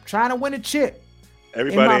that. Trying to win a chip.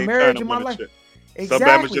 Everybody in my marriage, in my life. Exactly. Some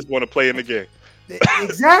Bama's just want to play in the game.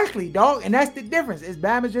 Exactly, dog. And that's the difference. Is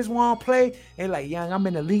Bama's just want to play and like, young, I'm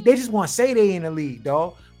in the league. They just want to say they in the league,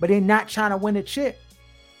 dog. But they're not trying to win a chip.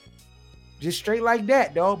 Just straight like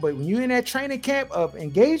that, dog. But when you're in that training camp of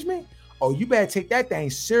engagement, oh, you better take that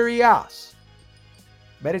thing serious.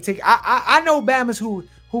 Better take. I know Bama's who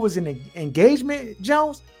was in the engagement,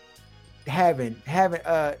 Jones, having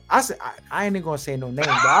I said I ain't even gonna say no name,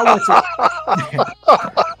 but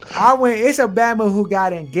I went it's a Bama who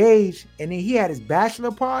got engaged and then he had his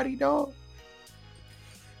bachelor party, dog.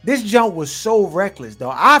 This junk was so reckless,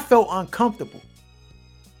 dog. I felt uncomfortable.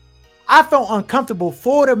 I felt uncomfortable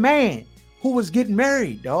for the man who was getting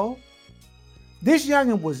married, dog. This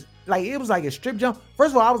youngin was like, it was like a strip jump.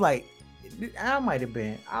 First of all, I was like,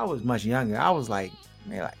 I was much younger. I was like,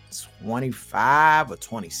 maybe like 25 or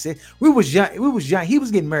 26. We was young. He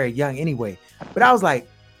was getting married young anyway. But I was like,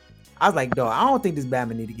 dog, I don't think this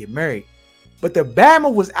Bama need to get married. But the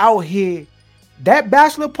Bama was out here. That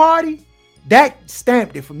bachelor party, that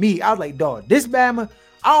stamped it for me. I was like, dog, this Bama,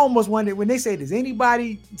 I almost wondered when they say, does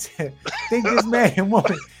anybody think this man and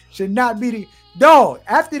woman should not be the dog?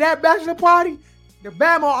 After that bachelor party, the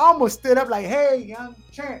Bama almost stood up like, hey, young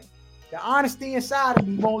champ, the honesty inside of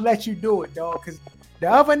me won't let you do it, dog. Because the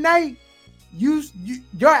other night,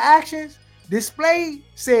 your actions displayed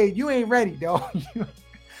said you ain't ready, dog.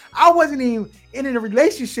 I wasn't even in a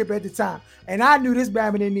relationship at the time, and I knew this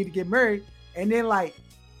Bama didn't need to get married. And then, like,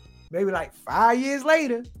 maybe like 5 years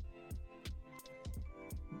later,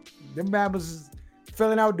 them members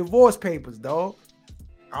filling out divorce papers, dog.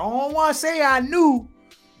 I don't want to say I knew,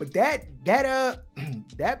 but that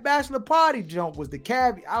bachelor party jump was the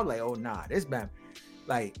caveat. I was like, oh nah, this man,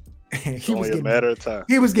 like he was getting, a matter of time.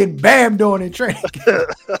 He was getting bammed on in training.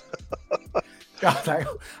 I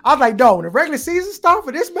was like, dog, when the regular season start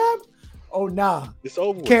for this man, oh nah, it's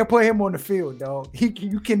over. You can't put him on the field, dog.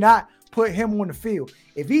 You cannot put him on the field.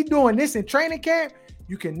 If he's doing this in training camp,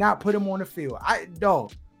 you cannot put him on the field.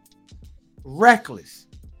 Dog, reckless.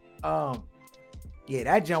 Yeah,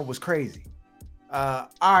 that jump was crazy. All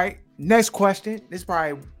right, next question. This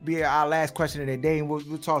probably be our last question of the day, and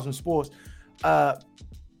we'll talk some sports.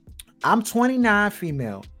 I'm 29,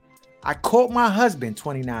 female. I caught my husband,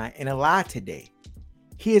 29, in a lie today.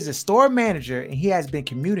 He is a store manager, and he has been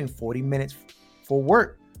commuting 40 minutes for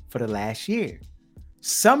work for the last year.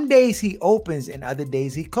 Some days he opens, and other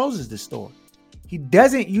days he closes the store. He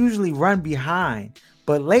doesn't usually run behind,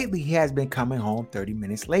 but lately he has been coming home 30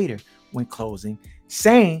 minutes later when closing,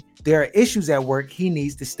 saying there are issues at work he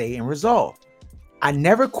needs to stay and resolve. I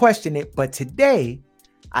never questioned it, but today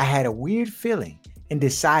I had a weird feeling and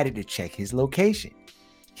decided to check his location.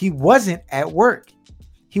 He wasn't at work.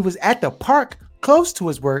 He was at the park close to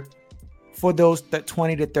his work for those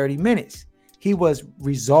 20 to 30 minutes. He was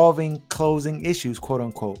resolving closing issues, quote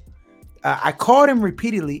unquote. I called him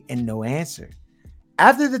repeatedly and no answer.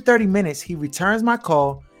 After the 30 minutes, he returns my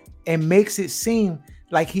call and makes it seem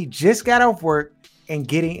like he just got off work and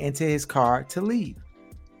getting into his car to leave.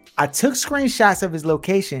 I took screenshots of his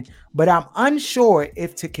location, but I'm unsure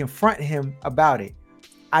if to confront him about it.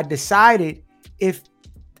 I'm deciding if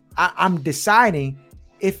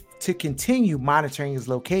to continue monitoring his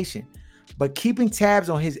location, but keeping tabs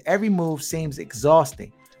on his every move seems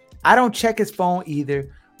exhausting. I don't check his phone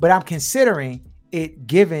either, but I'm considering it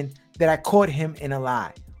given that I caught him in a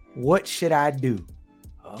lie. What should I do?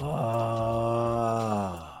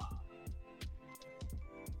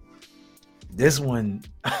 This one.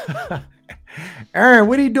 Aaron,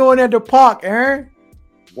 what are you doing at the park, Aaron?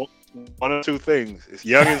 One of two things. It's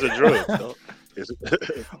youngins or drugs.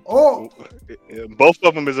 Both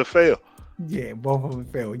of them is a fail. Yeah, both of them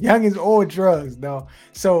fail. Youngins or drugs, though.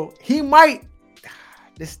 So he might.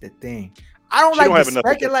 This is the thing. I don't she like don't have enough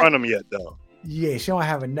to confront him yet, though. Yeah, she don't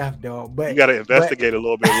have enough, though. But you got to investigate a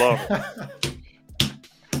little bit longer.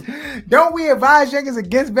 Don't we advise youngins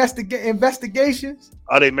against investigations?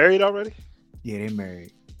 Are they married already? Yeah, they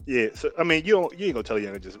married. Yeah, so I mean, you ain't gonna tell a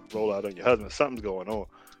youngin just roll out on your husband. Something's going on,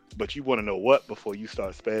 but you want to know what before you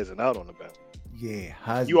start spazzing out on the battle. Yeah,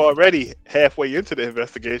 husband. You already halfway into the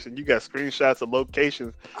investigation. You got screenshots of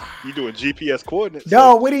locations. You doing GPS coordinates.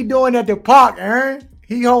 No, what he doing at the park, Aaron?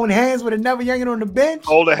 He holding hands with another youngin on the bench.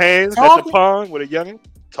 Holding hands at the pond with a youngin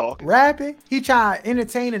talking. Rapping. He trying to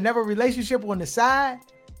entertain another relationship on the side.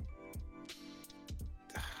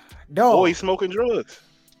 No. Oh, he's smoking drugs.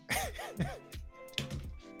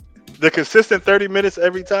 The consistent 30 minutes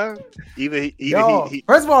every time.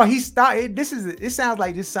 First of all, he started. It sounds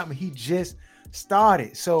like this is something he just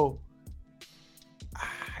started. So,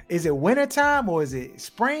 is it winter time or is it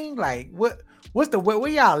spring? Like, where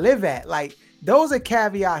y'all live at? Like, those are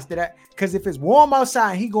caveats because if it's warm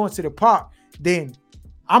outside and he going to the park, then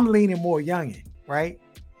I'm leaning more youngin, right?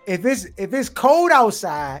 If it's cold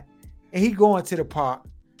outside and he going to the park,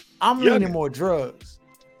 I'm leaning more drugs.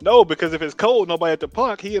 No, because if it's cold, nobody at the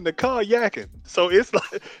park, he in the car yakking. So it's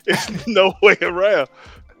like it's no way around.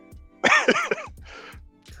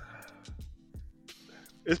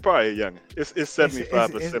 It's probably a youngin. It's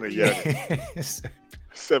 75% a youngin.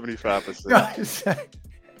 75%.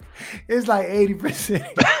 It's like 80%.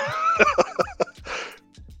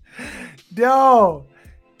 Yo,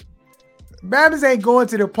 Mammons ain't going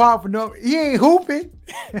to the park for no. He ain't hooping.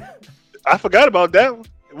 I forgot about that one.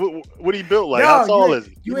 What he built like? How tall is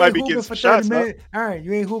he? You might be getting for shots. 30 minutes. All right,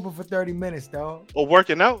 you ain't hooping for 30 minutes, dog. Or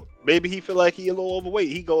working out. Maybe he feel like he a little overweight.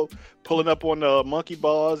 He go pulling up on the monkey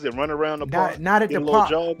bars and run around the park. Not at the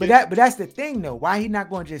park. But that's the thing though. Why he not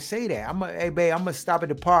going to just say that? Hey babe, I'm gonna stop at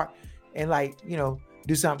the park and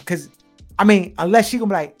do something. Because I mean, unless she gonna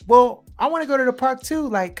be like, well, I want to go to the park too.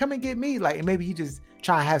 Like, come and get me. Like, and maybe he just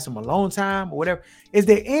trying to have some alone time or whatever. Is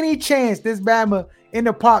there any chance this Bama in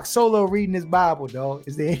the park solo reading his Bible, dog?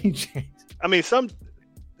 Is there any chance? I mean, some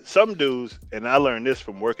dudes, and I learned this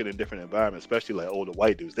from working in different environments, especially like older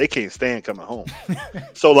white dudes, they can't stand coming home.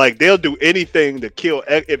 So like they'll do anything to kill.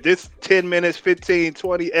 If this 10 minutes, 15,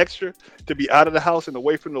 20 extra to be out of the house and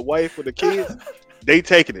away from the wife or the kids, they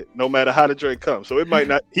taking it no matter how the drink comes. So he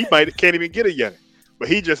can't even get a youngin, but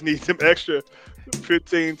he just needs some extra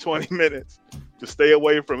 15, 20 minutes to stay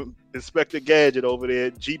away from Inspector Gadget over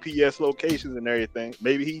there, GPS locations and everything.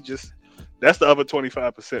 Maybe that's the other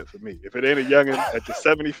 25% for me. If it ain't a youngin at the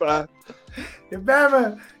 75, the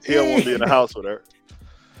Bama, he don't want to be in the house with her.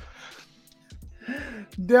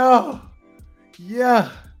 No, yeah.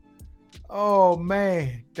 Oh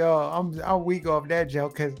man, dog. I'm weak off that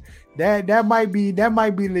joke because that might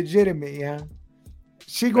be legitimate, yeah.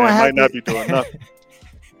 She gonna have might not be doing nothing.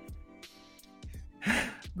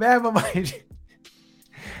 Bama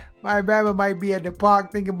might be at the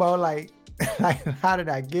park thinking about like how did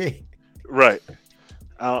I get? Right.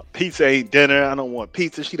 Pizza ain't dinner. I don't want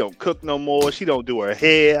pizza. She don't cook no more. She don't do her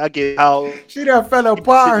hair. I get out. She done fell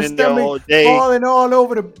apart. Her stomach falling all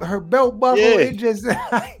over her belt buckle. Yeah.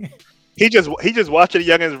 It just he just watching the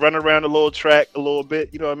youngins run around the little track a little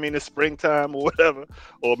bit. You know what I mean? It's springtime or whatever,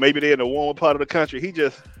 or maybe they're in the warmer part of the country. He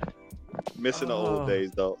just missing the old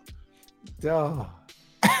days, though. Duh.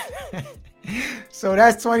 So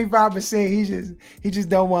that's 25%. He just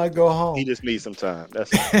don't want to go home. He just needs some time.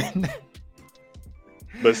 That's it.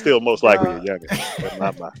 But still, most likely a youngin. But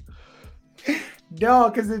not mine. No,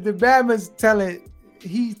 because if the Bama's telling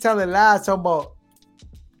lies talking about,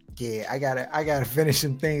 yeah, I gotta finish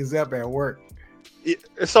some things up at work. Yeah,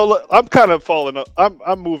 so look, I'm kind of falling up.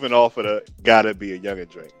 I'm moving off of the gotta be a youngin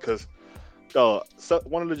drink because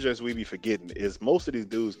one of the drinks we be forgetting is most of these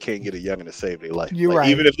dudes can't get a youngin to save their life. You're right.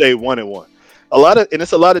 Even if they wanted one.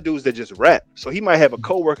 It's a lot of dudes that just rap. So he might have a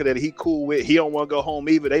coworker that he cool with. He don't want to go home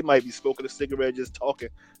either. They might be smoking a cigarette, just talking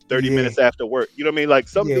 30 minutes after work. You know what I mean? Like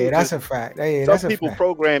some dudes, that's a fact. Some people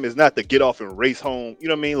program is not to get off and race home. You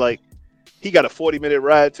know what I mean? Like he got a 40-minute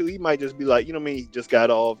ride too. He might just be like, you know what I mean? He just got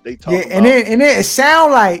off. They talk. Yeah, and then it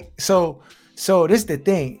sound like so. This is the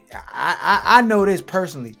thing. I know this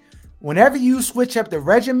personally. Whenever you switch up the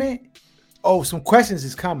regiment. Oh, some questions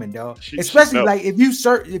is coming, dog. Especially like if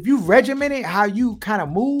you regimented how you kind of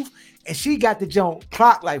move, and she got the jump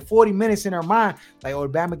clock like 40 minutes in her mind. Like,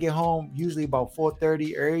 Bama get home usually about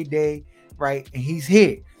 4:30 every day, right? And he's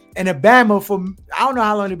here. And the Bama I don't know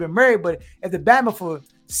how long they've been married, but if the Bama for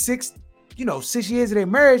 6 years of their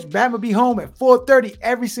marriage, Bama be home at 4:30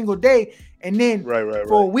 every single day. And then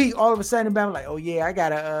for a week, all of a sudden, Bama like, oh yeah, I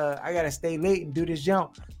gotta stay late and do this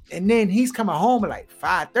jump. And then he's coming home at like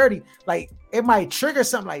 5:30. Like it might trigger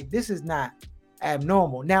something like this is not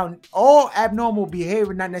abnormal. Now, all abnormal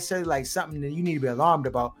behavior, not necessarily like something that you need to be alarmed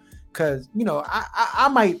about. Cause I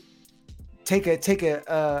might take a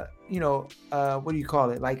what do you call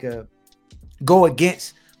it? Like go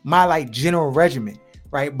against my like general regimen.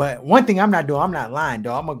 Right. But one thing I'm not doing, I'm not lying,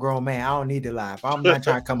 dog. I'm a grown man. I don't need to lie. If I'm not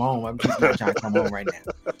trying to come home, I'm just not trying to come home right now.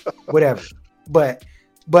 Whatever. But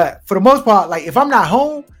for the most part, like if I'm not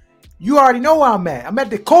home, you already know where I'm at. I'm at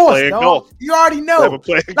the course, dog. Golf. You already know.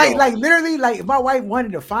 Like literally, like if my wife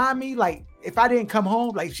wanted to find me, like if I didn't come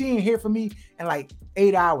home, like she didn't hear from me in like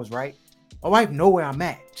 8 hours, right? My wife know where I'm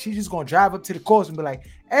at. She's just gonna drive up to the course and be like,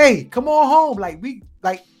 "Hey, come on home."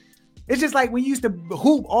 It's just like when you used to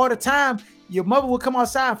hoop all the time. Your mother would come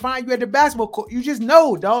outside and find you at the basketball court. You just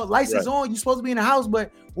know, dog. Lights is on. You're supposed to be in the house,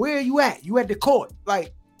 but where are you at? You at the court.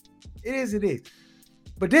 Like, it is.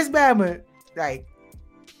 But this Bama, like,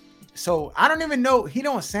 so I don't even know. He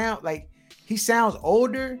don't sound like he sounds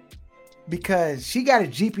older because she got a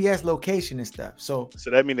GPS location and stuff. So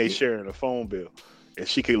that means they sharing a phone bill, and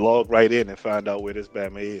she could log right in and find out where this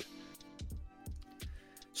Bama is.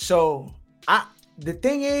 So the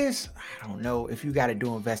thing is, I don't know if you got to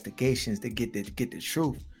do investigations to get the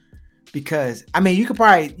truth, because I mean you could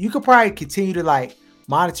probably continue to like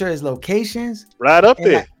monitor his locations right up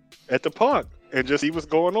there at the park and just see what's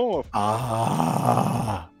going on.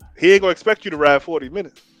 He ain't gonna expect you to ride 40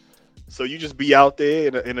 minutes, so you just be out there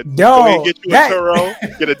in a go ahead and get you a Turo,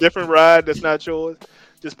 get a different ride that's not yours,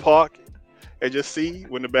 just park and just see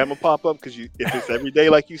when the Bama pop up, because if it's every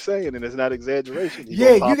day like you say, and it's not exaggeration.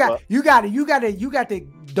 Yeah, you got to.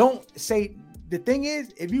 Don't say. The thing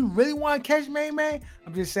is, if you really want to catch me, man,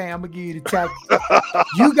 I'm just saying, I'm gonna give you the tactic.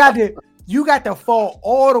 you got to fall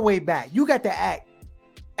all the way back. You got to act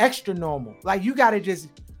extra normal. Like you got to just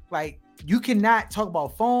like you cannot talk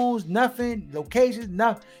about phones, nothing, locations,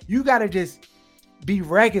 nothing. You got to just be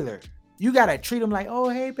regular. You got to treat him like, oh,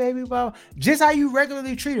 hey, baby, bro. Just how you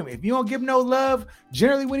regularly treat him. If you don't give him no love,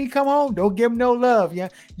 generally when he come home, don't give him no love. Yeah,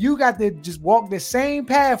 you got to just walk the same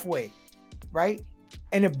pathway, right?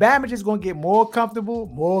 And the Bama just going to get more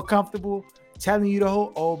comfortable, telling you the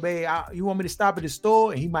whole, oh, babe, you want me to stop at the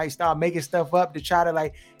store? And he might start making stuff up to try to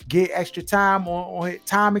like get extra time on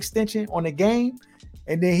time extension on the game.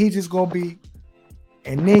 And then he just going to be,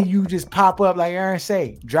 and then you just pop up like Aaron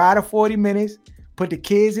say, drive to 40 minutes, put the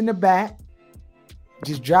kids in the back,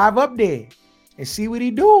 just drive up there and see what he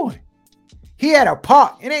doing. He had a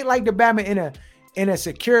park. It ain't like the Bama in a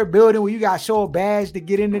secure building where you got to show a badge to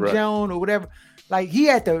get in the zone or whatever. Like he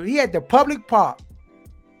had the public park.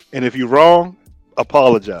 And if you're wrong,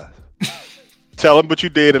 apologize. Tell him what you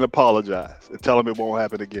did and apologize. And tell him it won't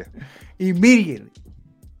happen again. Immediately.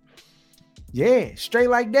 Yeah, straight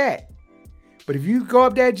like that. But if you go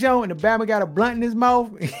up that joint and the Bama got a blunt in his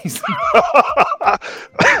mouth,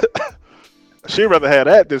 she'd rather have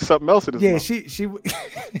that than something else in his mouth.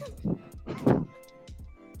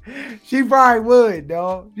 She probably would,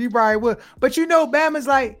 dog. She probably would. But Bama's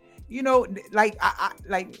like,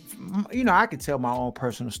 I could tell my own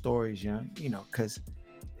personal stories, because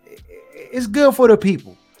it's good for the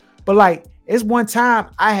people. But like, it's one time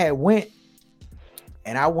I had went,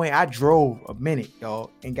 and I drove a minute,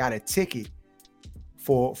 dog, and got a ticket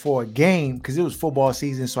for a game because it was football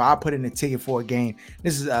season. So I put in a ticket for a game.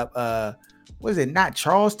 This is what is it? Not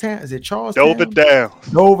Charlestown? Is it Charlestown?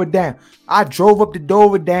 Dover Downs. I drove up to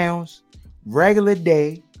Dover Downs, regular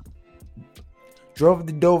day. Drove up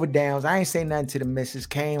to Dover Downs. I ain't say nothing to the missus.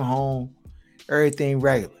 Came home, everything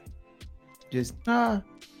regular. Just got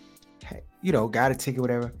a ticket,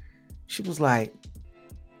 whatever. She was like,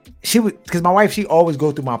 because my wife, she always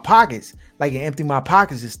go through my pockets, like and empty my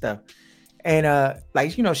pockets and stuff. And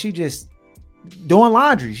she just doing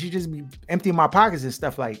laundry. She just be emptying my pockets and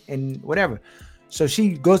stuff and whatever. So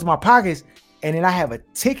she goes to my pockets, and then I have a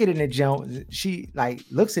ticket in the junk. She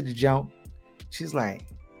looks at the junk. She's like,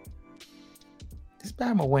 this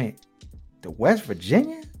Bama went to West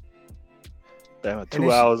Virginia? Bama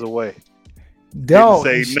 2 hours away. Dog,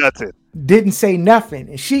 Didn't say nothing.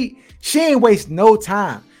 And she ain't waste no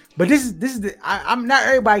time. But this is I'm not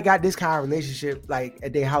everybody got this kind of relationship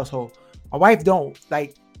at their household. My wife don't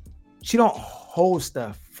she don't hold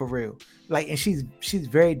stuff for real. And she's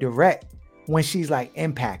very direct when she's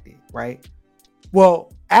impacted, right?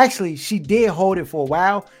 Well, actually, she did hold it for a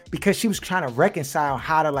while because she was trying to reconcile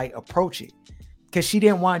how to approach it. Because she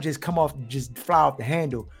didn't want to just fly off the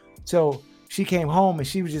handle. So she came home and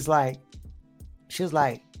she was like,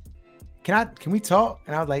 can we talk?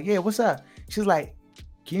 And I was like, yeah, what's up? She was like,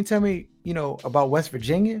 can you tell me, about West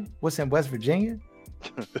Virginia? What's in West Virginia?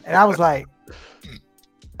 And I was like,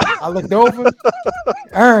 I looked over.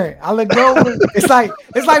 All right, I looked over. It's like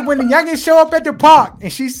when the youngins show up at the park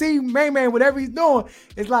and she see man, whatever he's doing,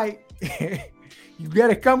 it's like, you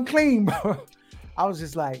better come clean, bro. I was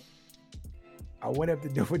just like, I went up to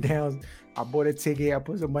Dover Downs. I bought a ticket. I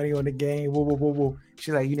put some money on the game. Whoa.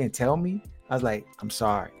 She's like, you didn't tell me? I was like, I'm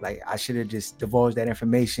sorry. I should have just divulged that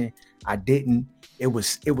information. I didn't. It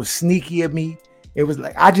was sneaky of me. It was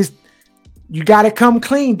you got to come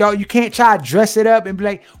clean, dog. You can't try to dress it up and be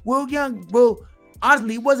like, well,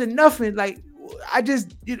 honestly, it wasn't nothing. I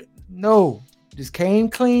just, just came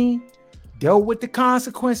clean, dealt with the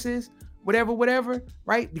consequences, whatever,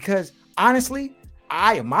 right? Because honestly,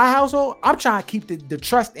 in my household, I'm trying to keep the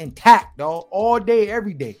trust intact, dog, all day,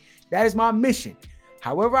 every day. That is my mission.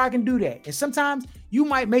 However I can do that. And sometimes you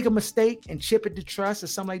might make a mistake and chip at the trust or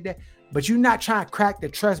something like that, but you're not trying to crack the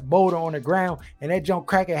trust boulder on the ground and that junk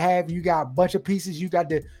crack in half. You got a bunch of pieces you got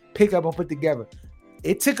to pick up and put together.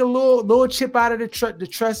 It took a little chip out of the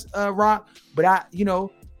trust rock, but I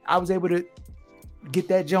was able to get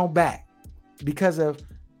that junk back because of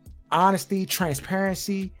honesty,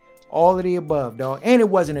 transparency, all of the above, dog. And it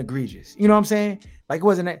wasn't egregious. You know what I'm saying? It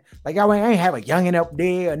wasn't I ain't have a youngin' up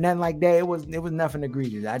there or nothing like that. It was nothing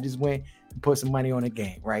egregious. I just went and put some money on the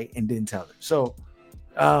game, right? And didn't tell her. So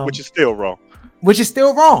which is still wrong. Which is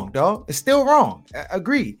still wrong, dog. It's still wrong.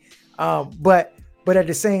 Agreed. But at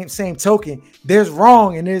the same token, there's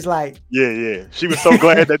wrong and there's yeah. She was so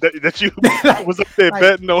glad that you was up there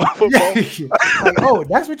betting on football. Oh,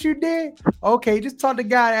 that's what you did? Okay, just talk to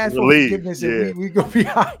God, ask for forgiveness, and we go be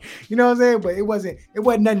all right. You know what I'm saying? But it wasn't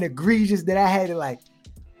nothing egregious that I had to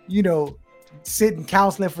sit in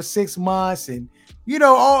counseling for 6 months and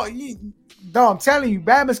I'm telling you,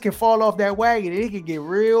 Bama's can fall off that wagon and it can get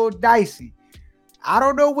real dicey. I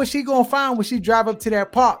don't know what she gonna find when she drive up to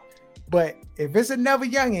that park, but if it's another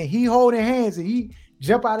youngin', he holding hands and he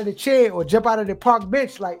jump out of the chair or jump out of the park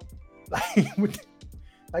bench, what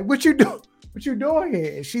you do? What you doing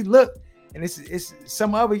here? And she looked, and it's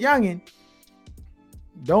some other youngin'.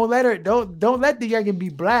 Don't let the youngin' be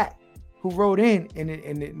black who rode in, and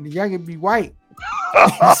the youngin' be white.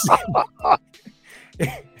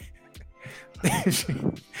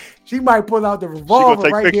 She might pull out the revolver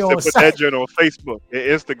right there on put that joint on Facebook and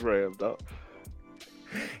Instagram, dog.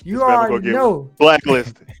 You already know.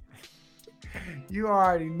 Blacklisted. You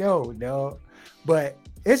already know, dog. But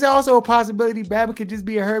It's also a possibility Bama could just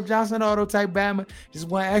be a Herb Johnson auto type Bama. Just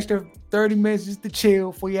one extra 30 minutes just to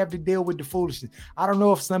chill before you have to deal with the foolishness. I don't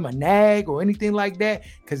know if Slim a nag or anything like that.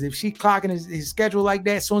 Because if she clocking his schedule like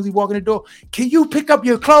that, as soon as he walk in the door, can you pick up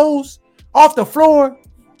your clothes off the floor?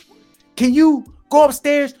 Can you go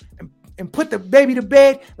upstairs and put the baby to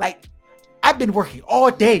bed? Like, I've been working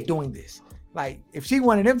all day doing this. Like, if she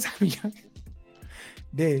wanted them type of young,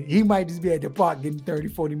 then he might just be at the park getting 30,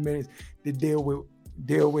 40 minutes to deal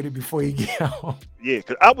with it before you get home. Yeah,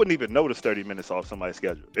 because I wouldn't even notice 30 minutes off somebody's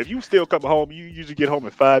schedule. If you still come home, you usually get home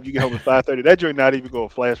at 5, you get home at 5:30. That joint not even going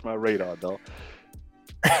to flash my radar, dog.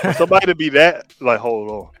 For somebody to be that, like,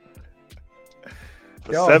 hold on.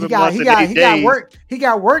 For 7 months and 8 days. He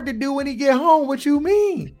got work to do when he get home. What you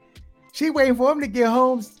mean? She waiting for him to get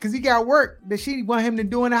home because he got work that she want him to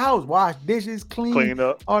do in the house. Wash dishes, clean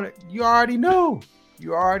up. You already know.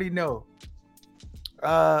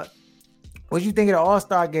 What you think of the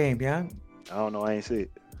All-Star game, young? I don't know. I ain't see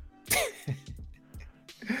it.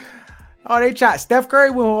 They tried. Steph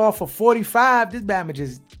Curry went off for 45. This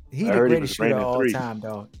Bama he the greatest shooter of all time,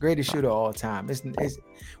 dog. Greatest shooter of all time. It's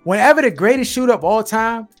whenever the greatest shooter of all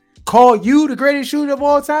time call you the greatest shooter of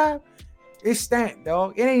all time, it's stamped,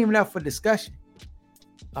 dog. It ain't even up for discussion.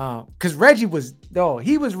 Because Reggie was, dog,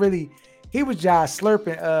 he was just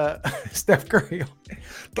slurping Steph Curry.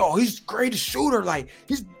 Dog, he's the greatest shooter. Like,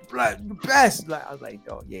 he's like the best. Like, I was like,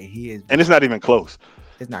 dog, yeah, he is. And it's not even close.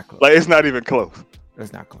 It's not close. Like, it's not even close.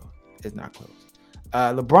 It's not close.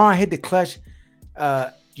 LeBron hit the clutch,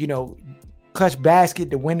 clutch basket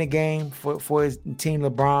to win the game for his team.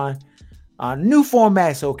 LeBron. New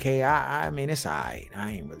format's okay. I mean, it's all right.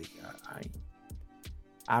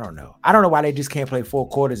 I don't know. I don't know why they just can't play 4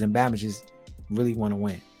 quarters and Bama just really want to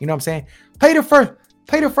win. You know what I'm saying? Play the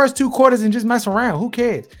first 2 quarters and just mess around. Who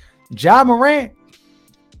cares? Ja Morant,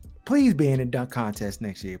 please be in the dunk contest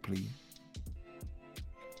next year, please.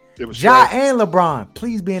 Ja and LeBron,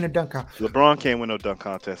 please be in the dunk contest. LeBron can't win no dunk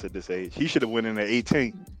contest at this age. He should have won in at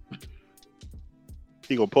 18.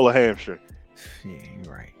 He gonna pull a hamstring. Yeah,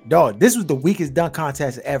 you're right. Dog, this was the weakest dunk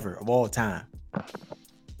contest ever of all time.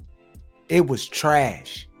 It was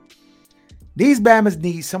trash. These Bamas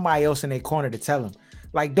need somebody else in their corner to tell them,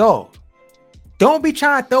 like, dog, don't be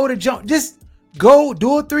trying to throw the jump. Just go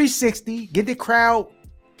do a 360, get the crowd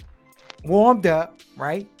warmed up,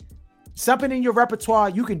 right? Something in your repertoire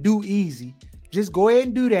you can do easy. Just go ahead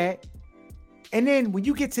and do that. And then when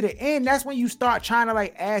you get to the end, that's when you start trying to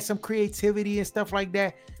like add some creativity and stuff like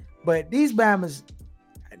that. But these Bamas,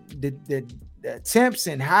 the attempts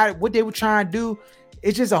and what they were trying to do,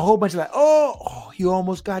 it's just a whole bunch of like, oh, you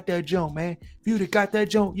almost got that jump, man. If you'd have got that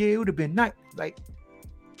jump, yeah, it would have been nice. Like,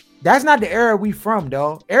 that's not the era we from,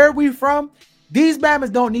 dog. Era we from, these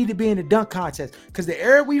Bamas don't need to be in the dunk contest. Because the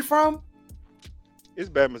era we from, it's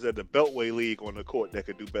Bama's at the Beltway League on the court that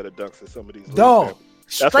could do better dunks than some of these. Dog,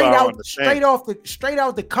 straight out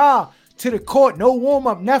the car to the court, no warm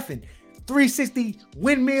up, nothing. 360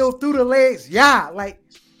 windmill through the legs, yeah. Like,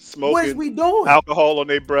 smoking, what is we doing? Alcohol on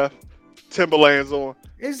their breath, Timberlands on,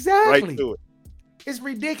 exactly. Right through it. It's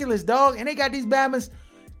ridiculous, dog. And they got these Bamas.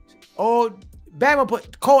 Oh,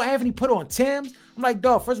 Cole Anthony put on Timbs. I'm like,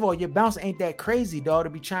 dog. First of all, your bounce ain't that crazy, dog, to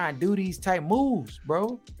be trying to do these type moves,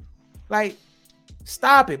 bro. Like,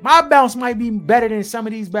 stop it. My bounce might be better than some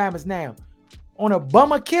of these Bamas now. On a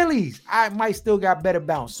bum Achilles, I might still got better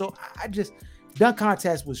bounce. So I just dunk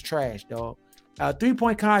contest was trash, dog.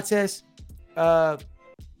 3-point contest.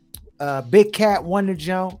 Big Cat won the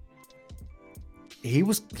jump. He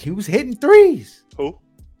was hitting threes. Who?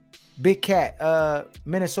 Big Cat,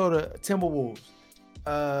 Minnesota Timberwolves.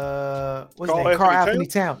 What's his name? Karl Anthony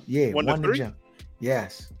Towns. Yeah, won the jump.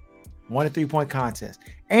 Yes. Won a 3-point contest.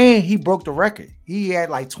 And he broke the record. He had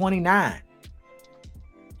like 29.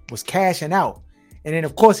 Was cashing out. And then,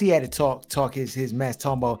 of course, he had to talk his mess,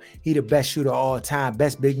 talking about he the best shooter of all time,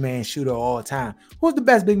 best big man shooter of all time. Who's the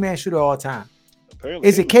best big man shooter of all time? Apparently,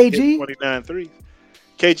 is it KG? 29 threes.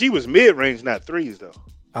 KG was mid-range, not threes, though.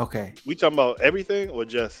 Okay. We talking about everything or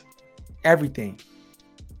just? Everything.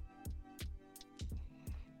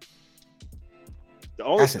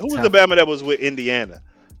 Who was the Bama that was with Indiana?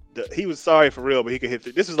 He was sorry for real, but he could hit.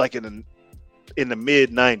 This was like in the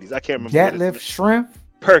mid-90s. I can't remember. Deadlift Shrimp?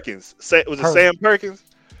 Perkins. Was it Sam Perkins?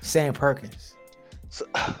 Sam Perkins. So,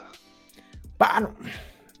 but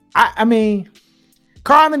I mean,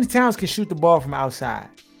 Karl Anthony Towns can shoot the ball from outside,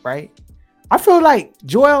 right? I feel like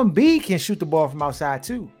Joel Embiid can shoot the ball from outside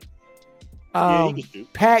too. Yeah, he can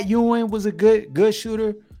shoot. Pat Ewing was a good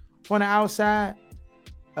shooter from the outside.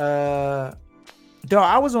 I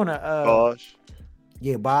was on a Bosh.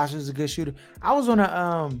 Yeah, Bosh was a good shooter. I was on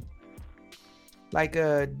a Like,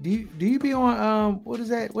 do you be on what is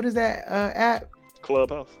that app?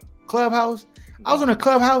 Clubhouse. Clubhouse. I was on a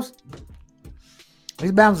Clubhouse.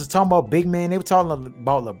 These Bama's was talking about big man. They were talking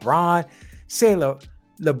about LeBron. Say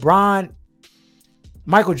LeBron,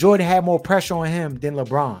 Michael Jordan had more pressure on him than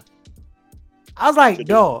LeBron. I was like,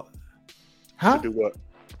 dog, huh? To do what?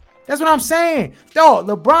 That's what I'm saying. Dog,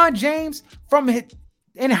 LeBron James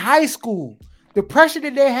in high school, the pressure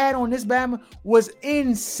that they had on this Bama was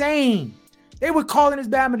insane. They were calling this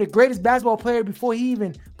Bama the greatest basketball player before he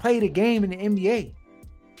even played a game in the NBA.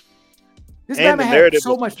 This and Bama the narrative had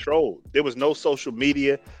so was much controlled. There was no social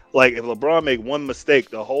media. Like if LeBron make one mistake,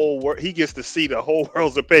 the whole world he gets to see the whole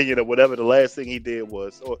world's opinion of whatever the last thing he did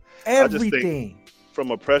was. So everything. I just think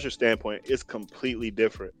from a pressure standpoint, it's completely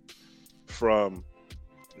different from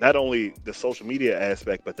not only the social media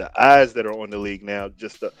aspect, but the eyes that are on the league now,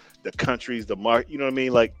 just the countries, the market. You know what I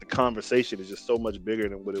mean? Like the conversation is just so much bigger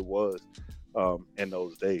than what it was in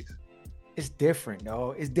those days. It's different,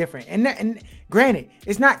 though. It's different. And granted,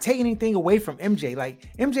 it's not taking anything away from MJ. Like,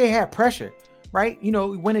 MJ had pressure, right? You know,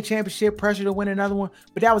 win a championship, pressure to win another one.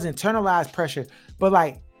 But that was internalized pressure. But,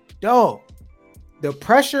 like, dog, the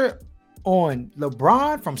pressure on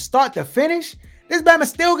LeBron from start to finish, this Bama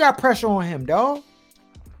still got pressure on him, dog.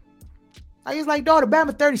 Like, he's like, dog, the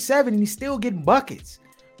Bama 37 and he's still getting buckets.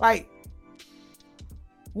 Like,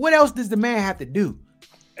 what else does the man have to do?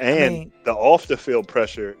 And the off the field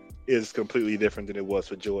pressure is completely different than it was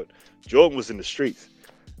for Jordan. Jordan was in the streets.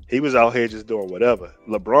 He was out here just doing whatever.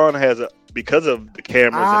 LeBron has because of the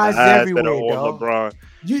cameras and the eyes that are on LeBron.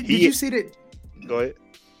 Did you see that? Go ahead.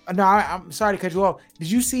 No, I'm sorry to cut you off. Did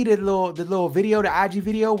you see the little video, the IG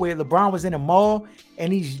video where LeBron was in a mall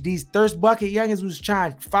and these thirst bucket youngins was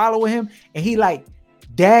trying to follow him and he like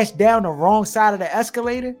dashed down the wrong side of the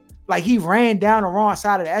escalator? Like he ran down the wrong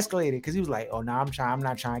side of the escalator because he was like, "Oh no, I'm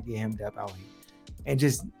not trying to get him up out here," and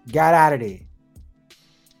just got out of there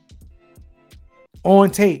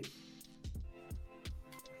on tape.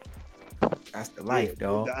 That's the life,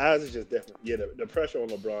 dog. The eyes is just different. Yeah, the pressure on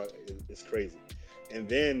LeBron is crazy. And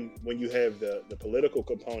then when you have the political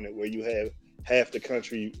component where you have half the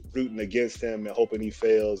country rooting against him and hoping he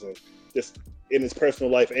fails, and just in his personal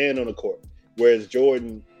life and on the court, whereas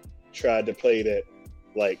Jordan tried to play that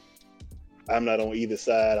like, I'm not on either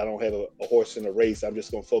side. I don't have a horse in the race. I'm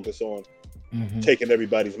just going to focus on taking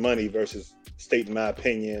everybody's money versus stating my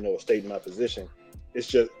opinion or stating my position.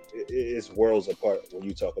 It's worlds apart when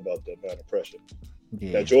you talk about the amount of pressure.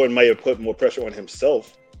 Yeah. Now, Jordan may have put more pressure on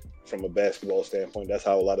himself from a basketball standpoint. That's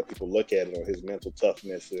how a lot of people look at it, on his mental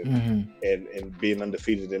toughness and being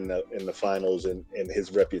undefeated in the finals and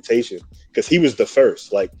his reputation, because he was the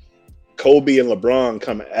first. Like Kobe and LeBron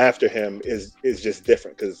coming after him is just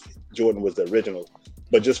different because Jordan was the original.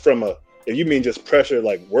 But just if you mean just pressure,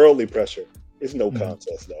 like worldly pressure, it's no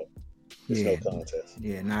contest though. It's no contest.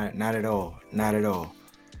 Yeah, not at all. Not at all.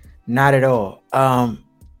 Not at all.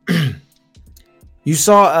 You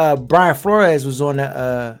saw Brian Flores was on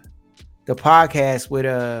the podcast with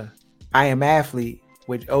I Am Athlete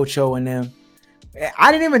with Ocho and them.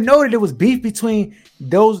 I didn't even know that there was beef between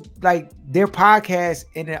those, like their podcast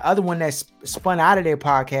and the other one that spun out of their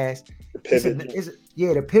podcast. The Pivot.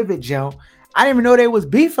 The Pivot jump. I didn't even know they was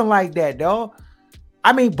beefing like that, dog.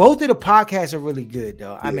 I mean, both of the podcasts are really good,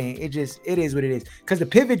 though. Yeah. I mean, it is what it is. Because the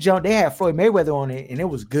Pivot jump, they had Floyd Mayweather on it, and it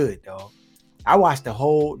was good, dog. I watched the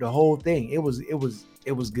whole thing. It was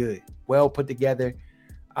good, well put together.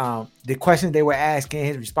 The questions they were asking,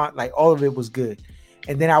 his response, like all of it was good.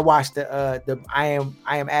 And then I watched the I Am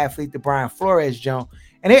Athlete, the Brian Flores jump,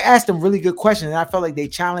 and they asked him really good questions. And I felt like they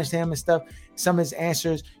challenged him and stuff. Some of his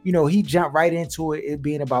answers, he jumped right into it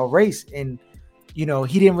being about race, and he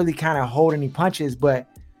didn't really kind of hold any punches. But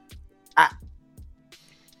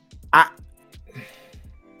I'm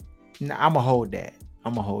gonna hold that.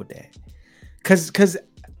 Cause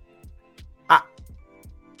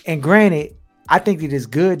and granted, I think it is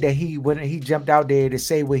good that when he jumped out there to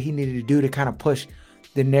say what he needed to do to kind of push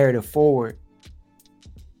the narrative forward.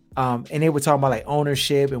 And they were talking about like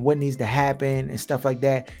ownership and what needs to happen and stuff like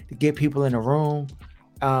that to get people in the room.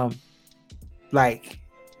 Like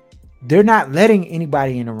they're not letting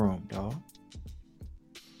anybody in the room, dog.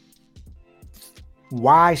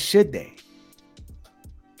 Why should they?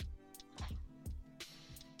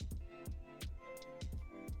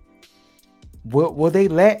 Will they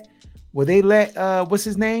let what's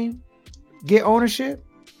his name get ownership?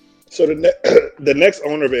 So the next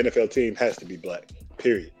owner of an NFL team has to be black,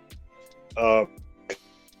 period.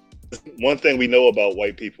 One thing we know about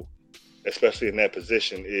white people, especially in that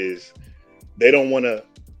position, is they don't want to.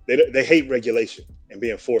 They hate regulation and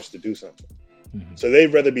being forced to do something. So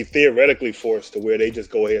they'd rather be theoretically forced to where they just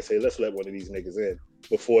go ahead and say, let's let one of these niggas in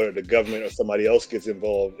before the government or somebody else gets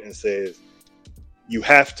involved and says, you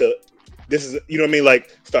have to, this is, you know what I mean?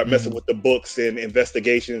 Like start messing with the books and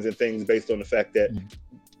investigations and things based on the fact that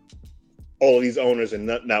all of these owners and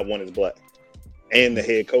not one is black and the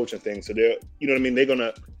head coach and things. So they're, you know what I mean? They're going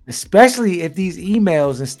to, especially if these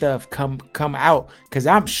emails and stuff come out, because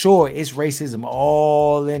I'm sure it's racism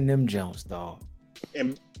all in them Jones, dog.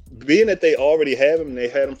 And being that they already have them and they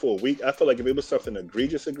had them for a week, I feel like if it was something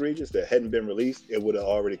egregious that hadn't been released, it would have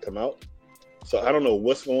already come out. So I don't know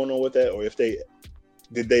what's going on with that, or if they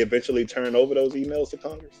eventually turn over those emails to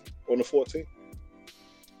Congress on the 14th?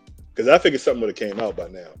 Because I figured something would have came out by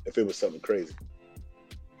now if it was something crazy.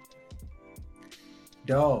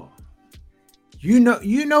 Dog, you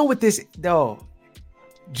know what this, dog.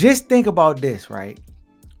 Just think about this, right?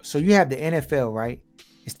 So you have the NFL, right?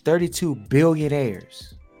 It's 32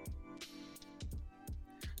 billionaires.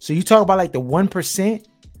 So you talk about like the 1%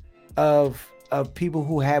 of people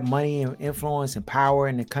who have money and influence and power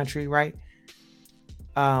in the country, right?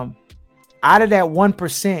 Out of that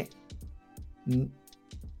 1%,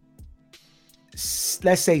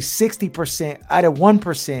 let's say 60% out of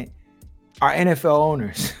 1% are NFL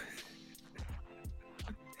owners.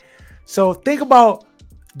 So think about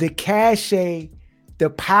the cachet, the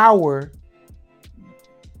power,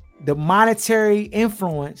 the monetary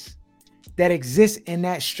influence that exists in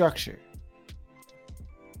that structure.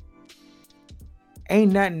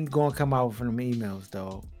 Ain't nothing gonna come out from them emails,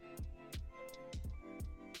 dog.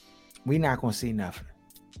 We not gonna see nothing.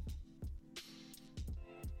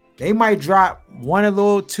 They might drop one or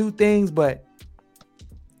little two things, but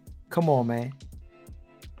come on, man.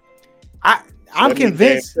 I'm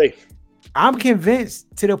convinced. I'm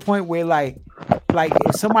convinced to the point where like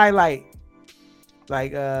if somebody like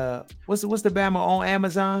what's the Bama on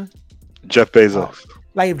Amazon? Jeff Bezos.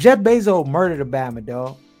 Like if Jeff Bezos murdered a Bama,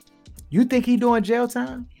 dog, you think he doing jail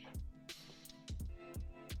time?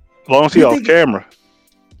 As long as he off camera.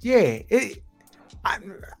 Yeah,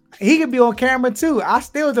 he could be on camera too. I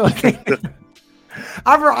still don't think.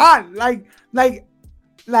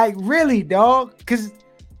 Like really, dog, because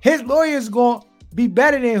his lawyer's gonna be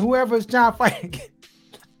better than whoever's trying to fight again.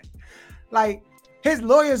 Like his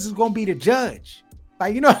lawyers is gonna be the judge.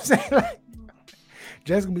 Like, you know what I'm saying? Like,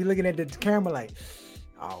 just gonna be looking at the camera like,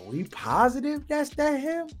 are we positive that's that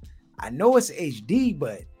him? I know it's HD,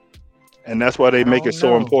 but and that's why they make it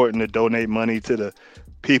so important to donate money to the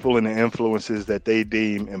people and the influences that they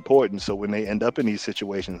deem important. So when they end up in these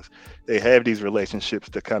situations, they have these relationships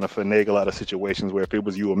to kind of finagle out of situations where if it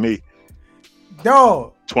was you or me,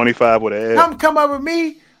 dog, 25 would have come up with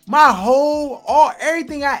me. My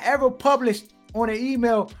everything I ever published on an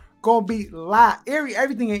email gonna be live.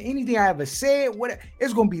 Everything and anything I ever said, whatever,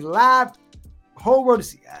 it's gonna be live. Whole world to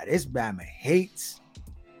see. This Bama hates.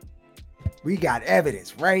 We got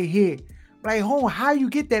evidence right here. Like, how you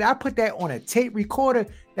get that? I put that on a tape recorder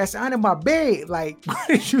that's under my bed. Like, what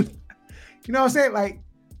did you know what I'm saying? Like,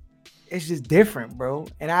 it's just different, bro.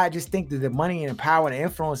 And I just think that the money and the power and the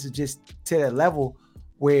influence is just to the level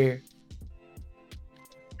where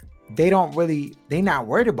they not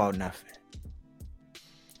worried about nothing.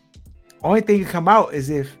 Only thing that come out is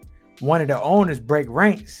if one of the owners break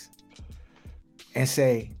ranks and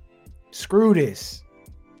say, screw this,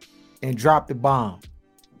 and drop the bomb.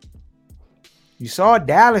 You saw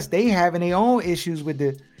Dallas, they having their own issues with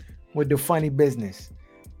the funny business.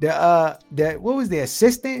 What was the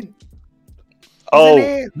assistant?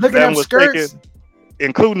 Looking up skirts.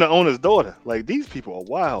 Including the owner's daughter. Like, these people are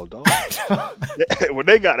wild, dog. When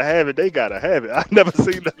they gotta have it, they gotta have it. I've never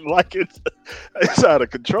seen nothing like it. It's out of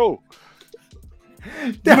control.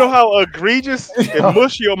 You know how egregious and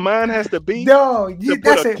mush your mind has to be to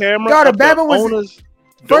put a camera up the owner's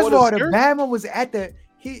first of all, the Bama was at the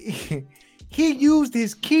he used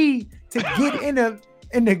his key to get in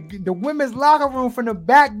the women's locker room from the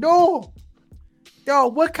back door.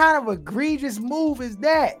 Dog, what kind of egregious move is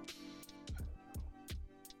that?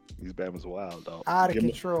 These Bama's wild, dog. Out of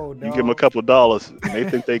control, dog. You give them a couple of dollars and they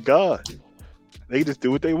think they God. They just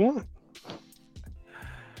do what they want.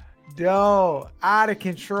 Dog, out of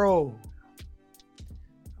control.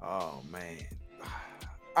 Oh, man.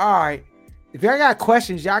 All right. If y'all got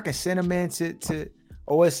questions, y'all can send them in to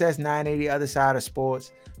OSS 980 Other Side of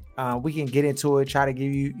Sports. We can get into it, try to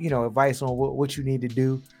give you, advice on what you need to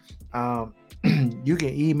do. You can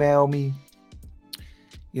email me,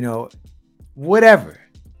 whatever.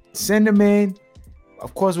 Send them in.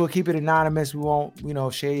 Of course, we'll keep it anonymous. We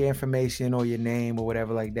won't, share your information or your name or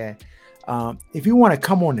whatever like that. If you want to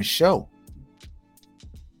come on the show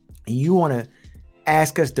and you want to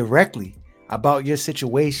ask us directly, about your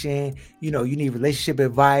situation, you need relationship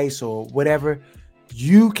advice or whatever,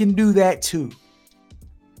 you can do that too.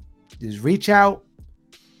 Just reach out,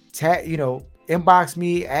 inbox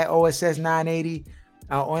me at OSS980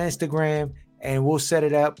 on Instagram, and we'll set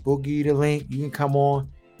it up. We'll give you the link. You can come on,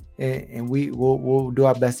 and we'll do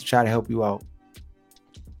our best to try to help you out.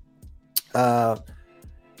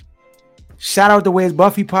 Shout out to Where's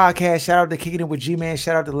Buffy podcast. Shout out to Kicking It with G-Man.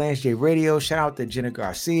 Shout out to Lance J Radio. Shout out to Jenna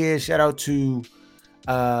Garcia. Shout out to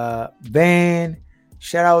Van.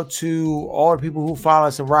 Shout out to all the people who follow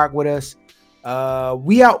us and rock with us.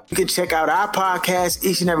 We out. You can check out our podcast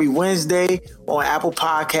each and every Wednesday on Apple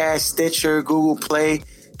Podcasts, Stitcher, Google Play.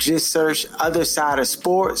 Just search Other Side of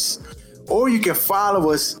Sports. Or you can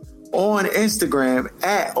follow us on Instagram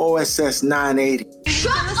at OSS980.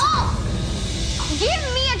 Shut up! Give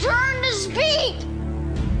me a turn to speak!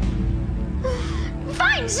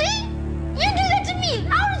 Fine, see? You do that to me.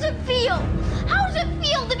 How does it feel? How does it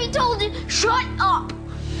feel to be told to shut up?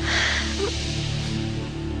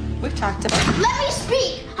 We've talked about. Let me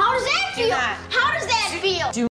speak. How does that feel? How does that feel?